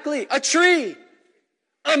 Exactly. A tree,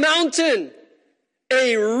 a mountain,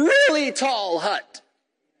 a really tall hut.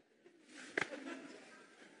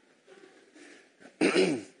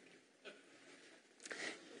 And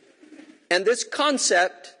this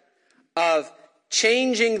concept of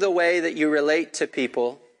changing the way that you relate to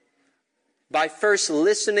people by first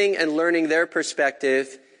listening and learning their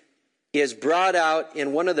perspective is brought out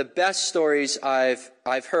in one of the best stories I've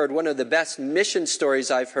heard, one of the best mission stories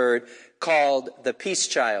I've heard, called The Peace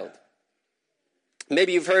Child.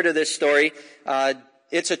 Maybe you've heard of this story.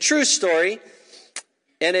 It's a true story,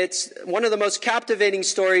 and it's one of the most captivating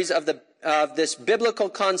stories of this biblical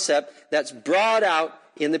concept that's brought out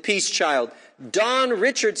in The Peace Child. Don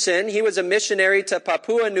Richardson, he was a missionary to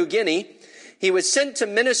Papua New Guinea. He was sent to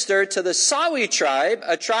minister to the Sawi tribe,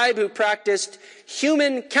 a tribe who practiced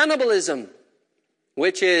human cannibalism,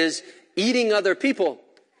 which is eating other people.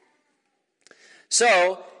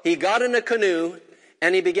 So he got in a canoe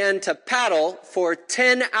and he began to paddle for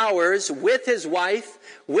 10 hours with his wife,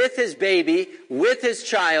 with his baby, with his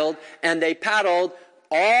child, and they paddled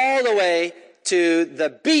all the way to the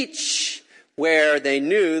beach where they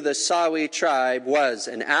knew the Sawi tribe was.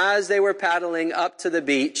 And as they were paddling up to the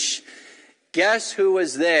beach, guess who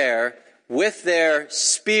was there with their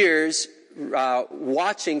spears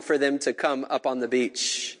watching for them to come up on the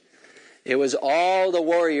beach? It was all the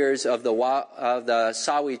warriors of the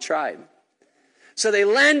Sawi tribe. So they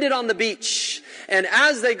landed on the beach. And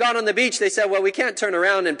as they got on the beach, they said, well, we can't turn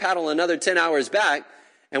around and paddle another 10 hours back.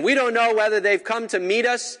 And we don't know whether they've come to meet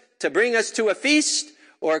us, to bring us to a feast,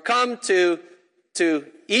 or come to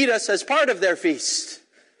eat us as part of their feast.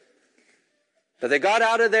 But they got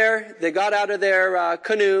out of their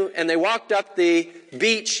canoe and they walked up the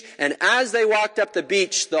beach. And as they walked up the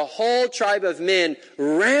beach, the whole tribe of men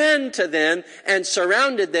ran to them and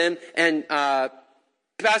surrounded them. And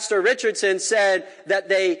Pastor Richardson said that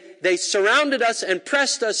they surrounded us and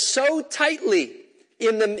pressed us so tightly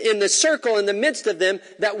in the circle in the midst of them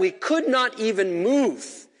that we could not even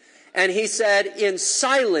move. And he said, in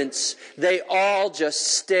silence, they all just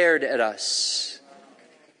stared at us.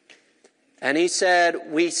 And he said,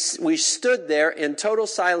 we stood there in total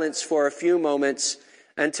silence for a few moments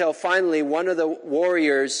until finally one of the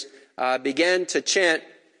warriors began to chant.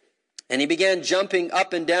 And he began jumping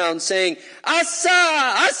up and down, saying, Asa,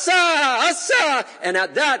 Asa, Asa. And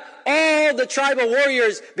at that, all the tribal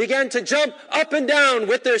warriors began to jump up and down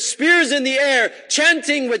with their spears in the air,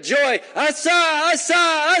 chanting with joy, Asa, Asa,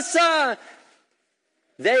 Asa.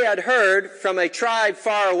 They had heard from a tribe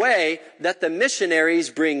far away that the missionaries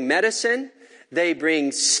bring medicine, they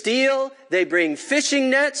bring steel, they bring fishing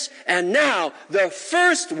nets, and now the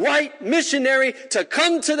first white missionary to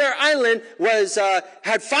come to their island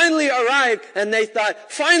had finally arrived, and they thought,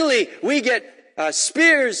 finally, we get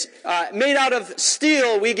spears made out of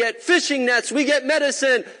steel, we get fishing nets, we get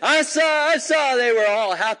medicine, Asa, Asa. They were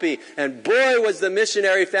all happy, and boy was the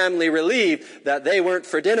missionary family relieved that they weren't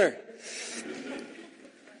for dinner.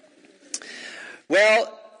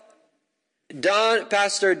 Well,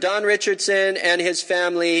 Pastor Don Richardson and his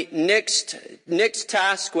family, Nick's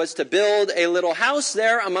task was to build a little house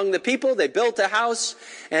there among the people. They built a house,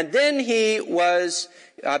 and then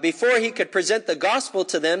before he could present the gospel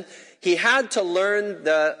to them, he had to learn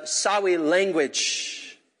the Sawi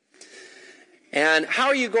language. And how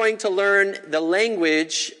are you going to learn the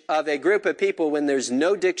language of a group of people when there's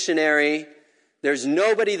no dictionary, there's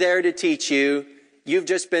nobody there to teach you? You've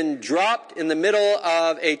just been dropped in the middle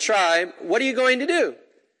of a tribe. What are you going to do?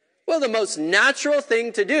 Well, the most natural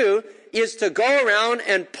thing to do is to go around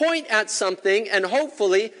and point at something, and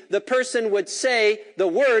hopefully the person would say the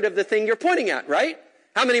word of the thing you're pointing at, right?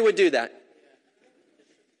 How many would do that?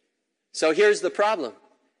 So here's the problem.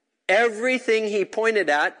 Everything he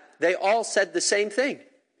pointed at, they all said the same thing.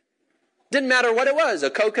 Didn't matter what it was,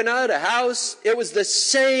 a coconut, a house, it was the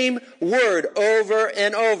same word over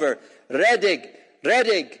and over. Redig.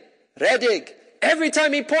 Redig, redig. Every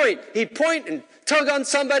time he'd point and tug on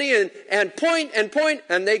somebody and point,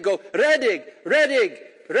 and they go, redig, redig,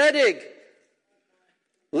 redig.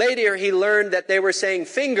 Later he learned that they were saying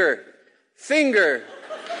finger, finger,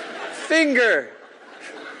 finger.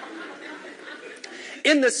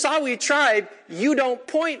 In the Sawi tribe, you don't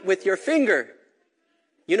point with your finger.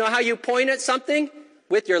 You know how you point at something?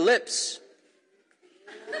 With your lips.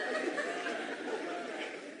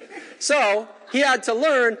 So, he had to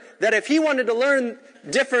learn that if he wanted to learn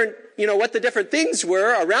what the different things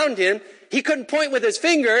were around him, he couldn't point with his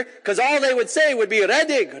finger, because all they would say would be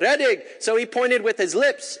redig, redig. So he pointed with his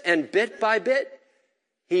lips, and bit by bit,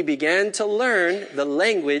 he began to learn the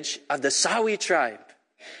language of the Sawi tribe.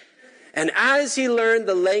 And as he learned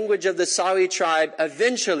the language of the Sawi tribe,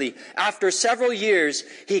 eventually, after several years,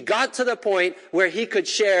 he got to the point where he could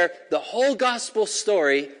share the whole gospel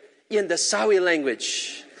story in the Sawi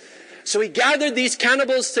language. So he gathered these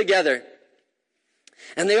cannibals together,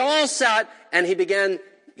 and they all sat, and he began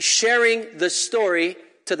sharing the story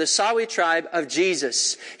to the Sawi tribe of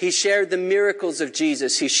Jesus. He shared the miracles of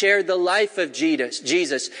Jesus. He shared the life of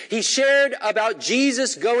Jesus. He shared about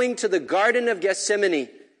Jesus going to the Garden of Gethsemane.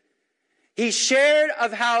 He shared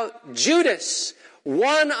of how Judas,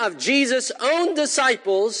 one of Jesus' own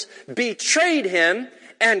disciples, betrayed him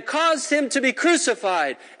and caused him to be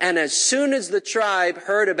crucified. And as soon as the tribe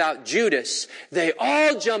heard about Judas, they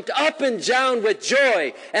all jumped up and down with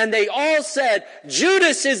joy. And they all said,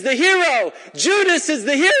 Judas is the hero! Judas is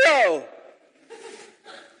the hero!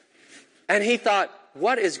 And he thought,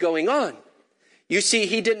 what is going on? You see,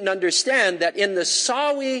 he didn't understand that in the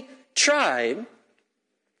Sawi tribe,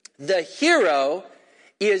 the hero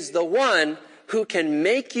is the one who can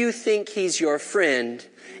make you think he's your friend,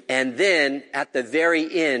 and then at the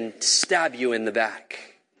very end stab you in the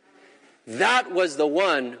back. That was the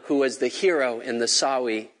one who was the hero in the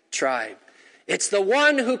Sawi tribe. It's the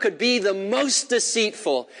one who could be the most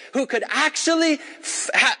deceitful, who could actually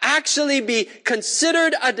be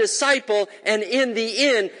considered a disciple, and in the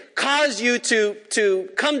end cause you to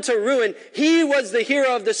come to ruin. He was the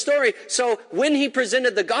hero of the story. So when he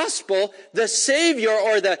presented the gospel, the savior,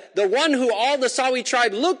 or the one who all the Sawi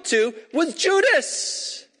tribe looked to, was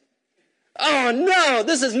Judas. Oh no,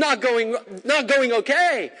 this is not going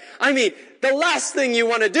okay. I mean, the last thing you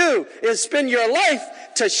want to do is spend your life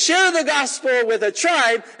to share the gospel with a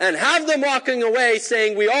tribe and have them walking away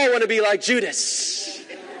saying, we all want to be like Judas.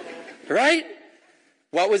 Right?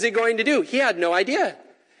 What was he going to do? He had no idea.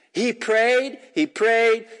 He prayed. He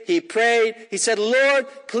said, Lord,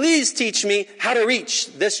 please teach me how to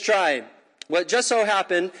reach this tribe. Well, it just so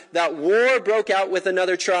happened that war broke out with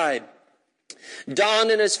another tribe. Don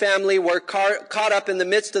and his family were caught up in the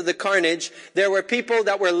midst of the carnage. There were people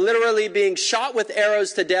that were literally being shot with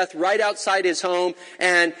arrows to death right outside his home.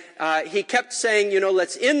 And he kept saying,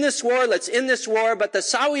 let's end this war, let's end this war. But the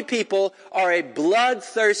Sawi people are a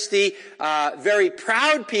bloodthirsty, very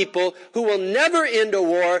proud people who will never end a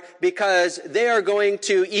war because they are going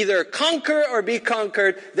to either conquer or be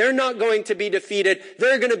conquered. They're not going to be defeated.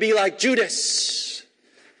 They're going to be like Judas,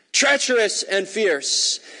 treacherous and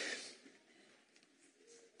fierce.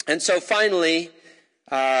 And so finally,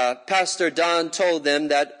 Pastor Don told them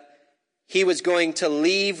that he was going to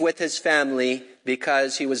leave with his family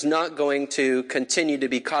because he was not going to continue to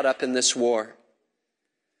be caught up in this war.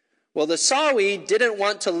 Well, the Sawi didn't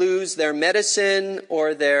want to lose their medicine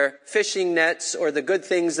or their fishing nets or the good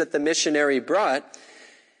things that the missionary brought.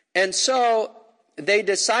 And so they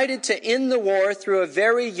decided to end the war through a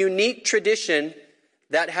very unique tradition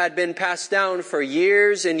that had been passed down for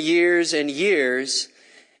years and years and years.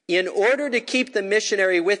 In order to keep the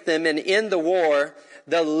missionary with them and end the war,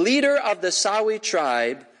 the leader of the Sawi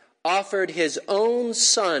tribe offered his own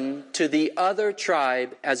son to the other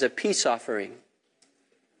tribe as a peace offering.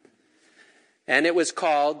 And it was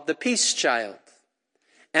called the Peace Child.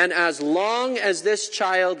 And as long as this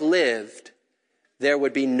child lived, there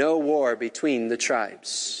would be no war between the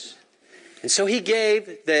tribes. And so he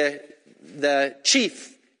gave, the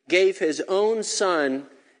chief gave his own son.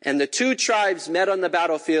 And the two tribes met on the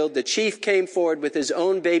battlefield. The chief came forward with his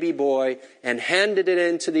own baby boy and handed it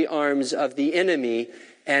into the arms of the enemy.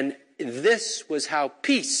 And this was how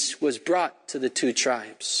peace was brought to the two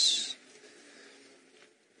tribes.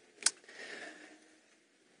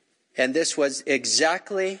 And this was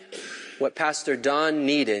exactly what Pastor Don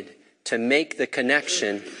needed to make the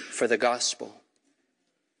connection for the gospel.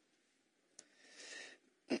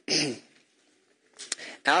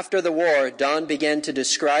 After the war, Don began to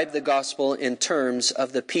describe the gospel in terms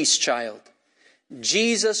of the peace child.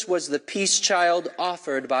 Jesus was the peace child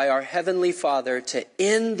offered by our Heavenly Father to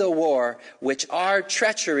end the war which our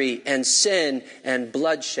treachery and sin and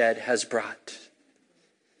bloodshed has brought.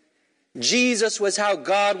 Jesus was how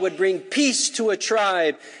God would bring peace to a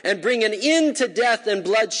tribe and bring an end to death and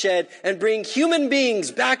bloodshed and bring human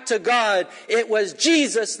beings back to God. It was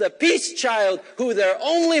Jesus, the peace child, who their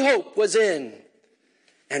only hope was in.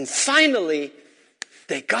 And finally,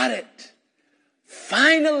 they got it.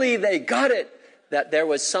 Finally, they got it. That there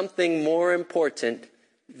was something more important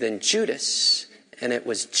than Judas, and it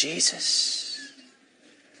was Jesus.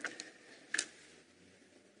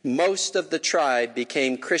 Most of the tribe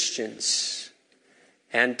became Christians,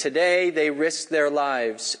 and today they risk their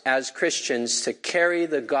lives as Christians to carry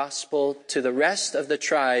the gospel to the rest of the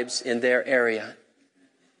tribes in their area.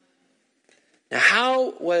 Now,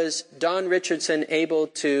 how was Don Richardson able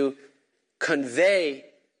to convey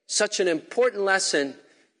such an important lesson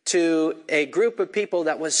to a group of people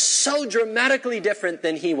that was so dramatically different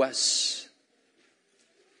than he was?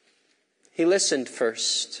 He listened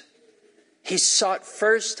first. He sought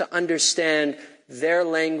first to understand their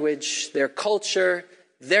language, their culture,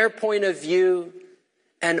 their point of view.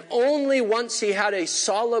 And only once he had a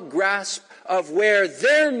solid grasp of where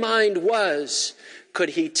their mind was, could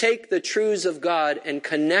he take the truths of God and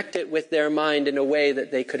connect it with their mind in a way that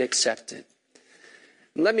they could accept it.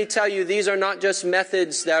 Let me tell you, these are not just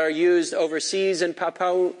methods that are used overseas in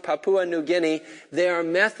Papua New Guinea. They are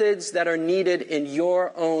methods that are needed in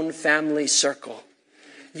your own family circle.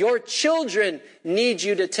 Your children need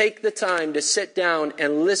you to take the time to sit down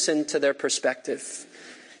and listen to their perspective.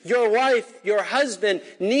 Your wife, your husband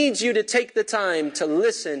needs you to take the time to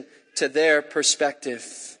listen to their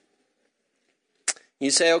perspective. You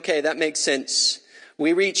say, okay, that makes sense.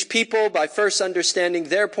 We reach people by first understanding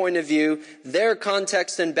their point of view, their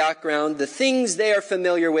context and background, the things they are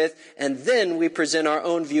familiar with, and then we present our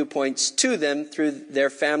own viewpoints to them through their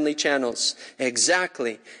family channels.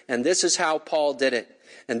 Exactly. And this is how Paul did it.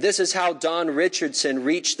 And this is how Don Richardson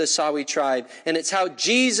reached the Sawi tribe. And it's how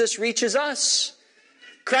Jesus reaches us.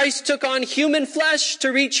 Christ took on human flesh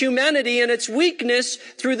to reach humanity and its weakness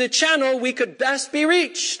through the channel we could best be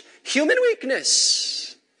reached. Human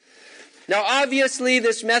weakness. Now, obviously,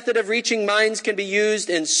 this method of reaching minds can be used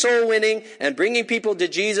in soul winning and bringing people to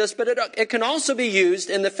Jesus, but it can also be used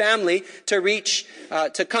in the family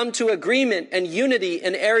to come to agreement and unity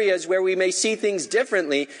in areas where we may see things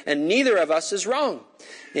differently, and neither of us is wrong.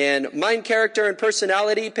 In Mind, Character, and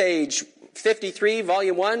Personality, page 53,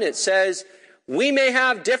 volume 1, it says, we may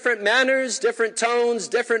have different manners, different tones,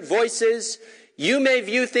 different voices. You may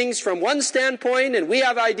view things from one standpoint, and we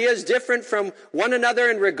have ideas different from one another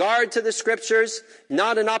in regard to the Scriptures,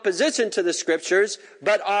 not in opposition to the Scriptures,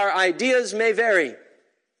 but our ideas may vary.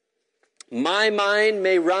 My mind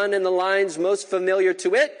may run in the lines most familiar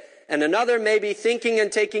to it, and another may be thinking and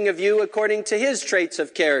taking a view according to his traits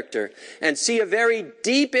of character, and see a very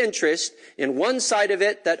deep interest in one side of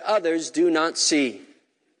it that others do not see.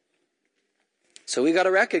 So we got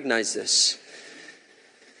to recognize this.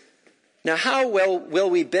 Now, how well will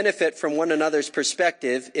we benefit from one another's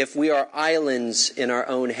perspective if we are islands in our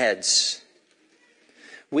own heads?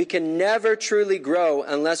 We can never truly grow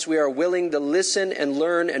unless we are willing to listen and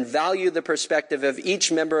learn and value the perspective of each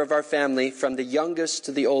member of our family, from the youngest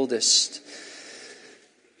to the oldest.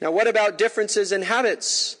 Now, what about differences in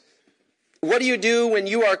habits? What do you do when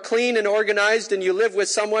you are clean and organized and you live with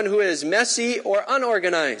someone who is messy or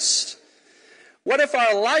unorganized? What if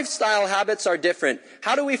our lifestyle habits are different?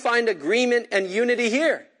 How do we find agreement and unity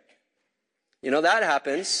here? You know, that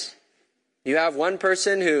happens. You have one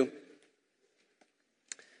person who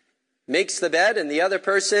makes the bed and the other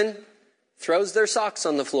person throws their socks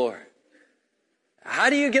on the floor. How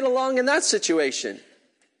do you get along in that situation?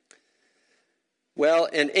 Well,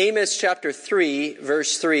 in Amos chapter 3,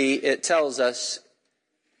 verse 3, it tells us,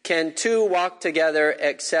 can two walk together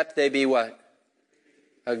except they be what?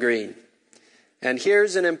 Agreed. And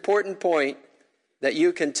here's an important point that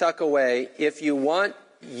you can tuck away. If you want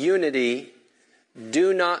unity,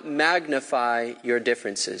 do not magnify your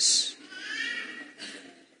differences.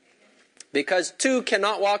 Because two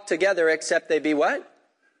cannot walk together except they be what?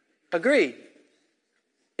 Agreed.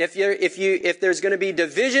 If there's going to be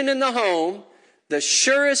division in the home, the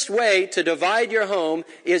surest way to divide your home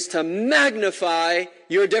is to magnify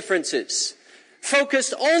your differences.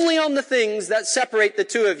 Focus only on the things that separate the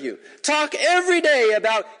two of you. Talk every day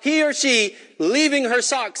about he or she leaving his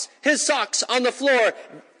socks on the floor.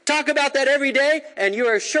 Talk about that every day, and you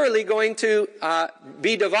are surely going to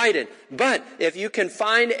be divided. But if you can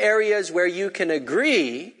find areas where you can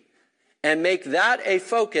agree and make that a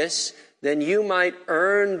focus, then you might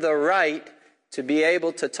earn the right to be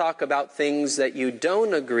able to talk about things that you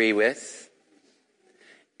don't agree with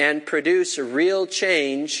and produce real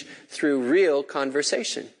change through real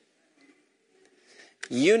conversation.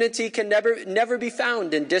 Unity can never be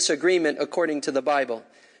found in disagreement according to the Bible.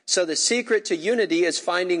 So the secret to unity is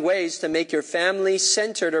finding ways to make your family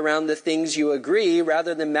centered around the things you agree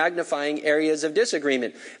rather than magnifying areas of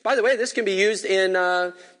disagreement. By the way, this can be used in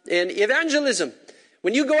evangelism.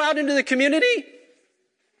 When you go out into the community,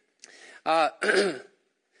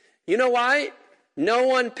 you know why no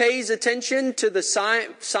one pays attention to the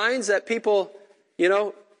signs that people,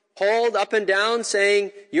 hold up and down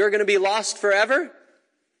saying you're going to be lost forever?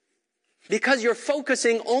 Because you're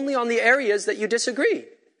focusing only on the areas that you disagree.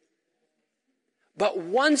 But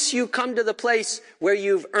once you come to the place where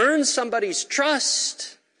you've earned somebody's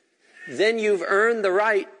trust, then you've earned the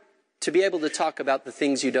right to be able to talk about the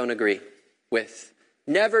things you don't agree with.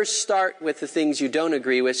 Never start with the things you don't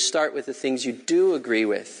agree with. Start with the things you do agree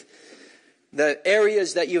with. The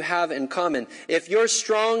areas that you have in common. If you're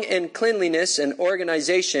strong in cleanliness and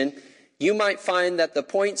organization, you might find that the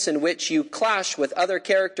points in which you clash with other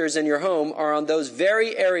characters in your home are on those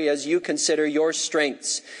very areas you consider your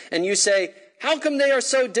strengths. And you say, how come they are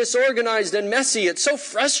so disorganized and messy? It's so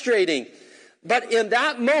frustrating. But in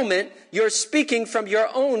that moment, you're speaking from your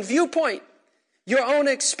own viewpoint, your own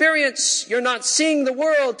experience. You're not seeing the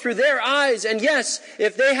world through their eyes. And yes,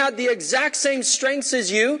 if they had the exact same strengths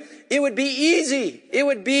as you, it would be easy. It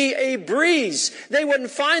would be a breeze. They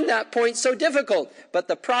wouldn't find that point so difficult. But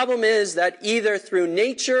the problem is that either through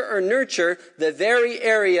nature or nurture, the very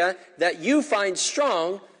area that you find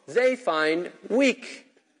strong, they find weak.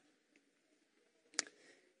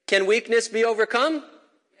 Can weakness be overcome? Yes.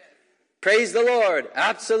 Praise the Lord.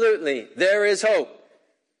 Absolutely. There is hope.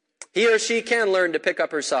 He or she can learn to pick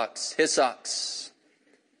up his socks.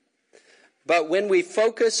 But when we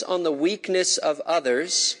focus on the weakness of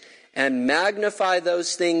others and magnify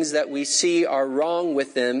those things that we see are wrong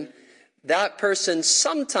with them, that person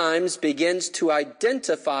sometimes begins to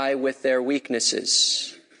identify with their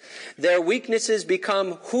weaknesses. Their weaknesses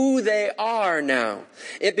become who they are now.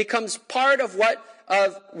 It becomes part of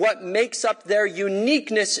what makes up their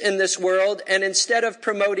uniqueness in this world, and instead of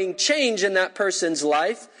promoting change in that person's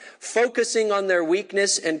life, focusing on their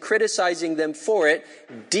weakness and criticizing them for it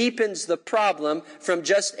deepens the problem from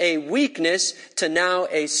just a weakness to now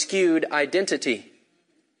a skewed identity.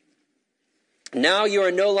 Now you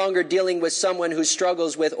are no longer dealing with someone who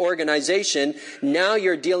struggles with organization. Now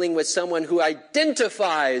you're dealing with someone who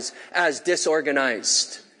identifies as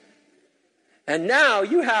disorganized. And now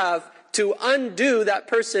you have to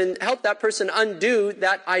help that person undo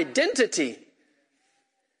that identity.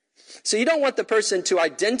 So you don't want the person to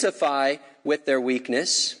identify with their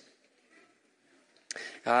weakness.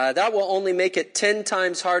 That will only make it 10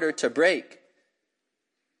 times harder to break.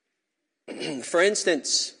 For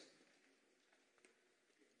instance,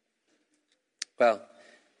 well,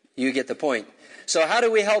 you get the point. So how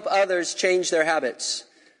do we help others change their habits?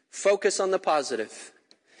 Focus on the positive.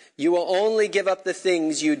 You will only give up the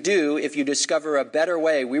things you do if you discover a better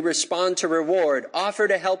way. We respond to reward. Offer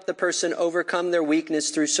to help the person overcome their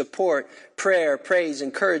weakness through support, prayer, praise,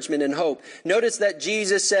 encouragement, and hope. Notice that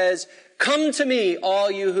Jesus says, "Come to me,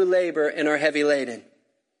 all you who labor and are heavy laden."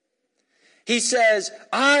 He says,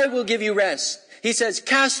 "I will give you rest." He says,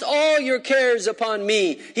 "Cast all your cares upon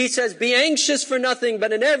me." He says, "Be anxious for nothing,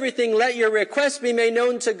 but in everything let your requests be made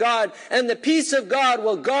known to God, and the peace of God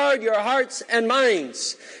will guard your hearts and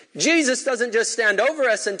minds." Jesus doesn't just stand over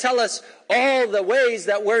us and tell us all the ways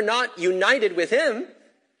that we're not united with Him.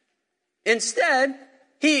 Instead,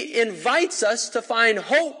 He invites us to find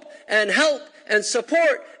hope and help and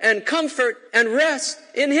support and comfort and rest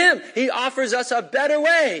in Him. He offers us a better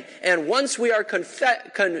way. And once we are convinced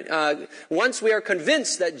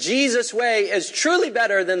that Jesus' way is truly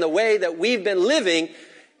better than the way that we've been living,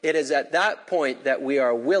 it is at that point that we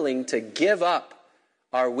are willing to give up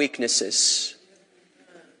our weaknesses.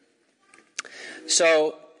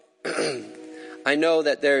 So, I know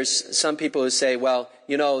that there's some people who say, well,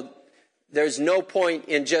 there's no point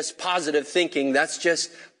in just positive thinking. That's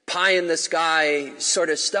just pie in the sky sort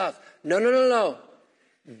of stuff. No.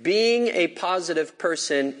 Being a positive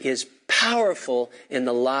person is powerful in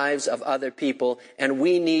the lives of other people, and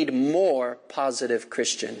we need more positive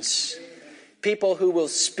Christians. People who will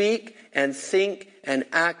speak and think and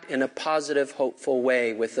act in a positive, hopeful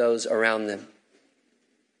way with those around them.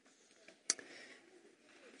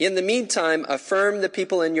 In the meantime, affirm the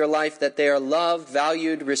people in your life that they are loved,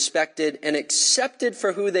 valued, respected, and accepted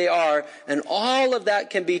for who they are. And all of that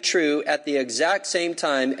can be true at the exact same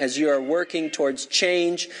time as you are working towards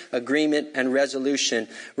change, agreement, and resolution.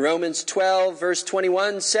 Romans 12, verse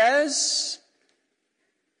 21 says,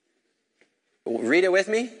 read it with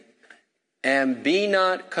me. "And be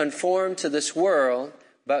not conformed to this world,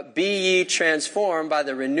 but be ye transformed by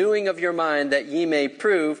the renewing of your mind, that ye may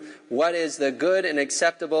prove what is the good and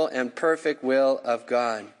acceptable and perfect will of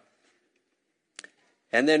God."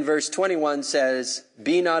 And then verse 21 says,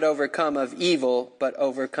 "Be not overcome of evil, but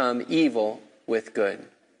overcome evil with good."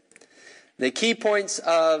 The key points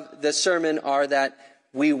of the sermon are that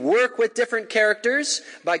we work with different characters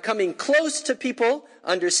by coming close to people,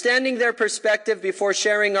 understanding their perspective before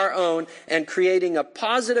sharing our own, and creating a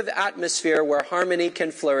positive atmosphere where harmony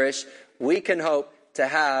can flourish. We can hope to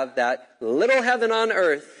have that little heaven on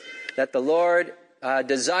earth that the Lord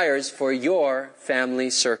desires for your family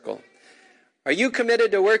circle. Are you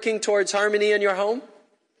committed to working towards harmony in your home?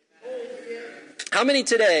 How many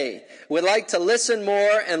today would like to listen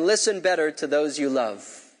more and listen better to those you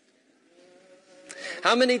love?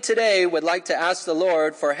 How many today would like to ask the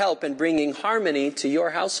Lord for help in bringing harmony to your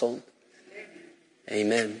household?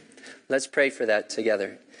 Amen. Let's pray for that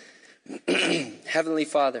together. Heavenly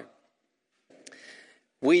Father,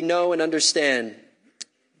 we know and understand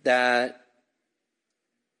that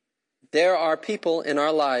there are people in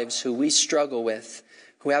our lives who we struggle with,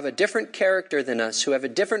 who have a different character than us, who have a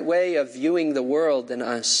different way of viewing the world than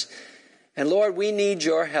us. And Lord, we need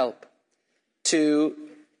your help to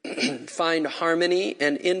find harmony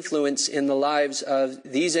and influence in the lives of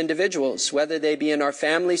these individuals, whether they be in our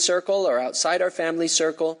family circle or outside our family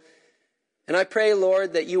circle. And I pray,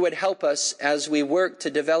 Lord, that you would help us as we work to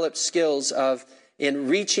develop skills in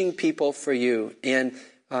reaching people for you and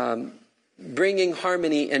bringing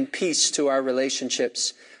harmony and peace to our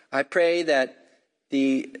relationships. I pray that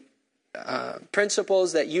the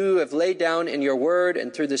principles that you have laid down in your word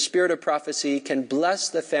and through the spirit of prophecy can bless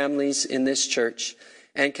the families in this church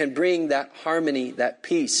and can bring that harmony, that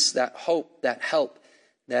peace, that hope, that help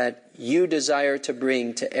that you desire to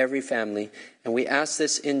bring to every family. And we ask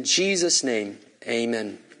this in Jesus' name.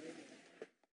 Amen.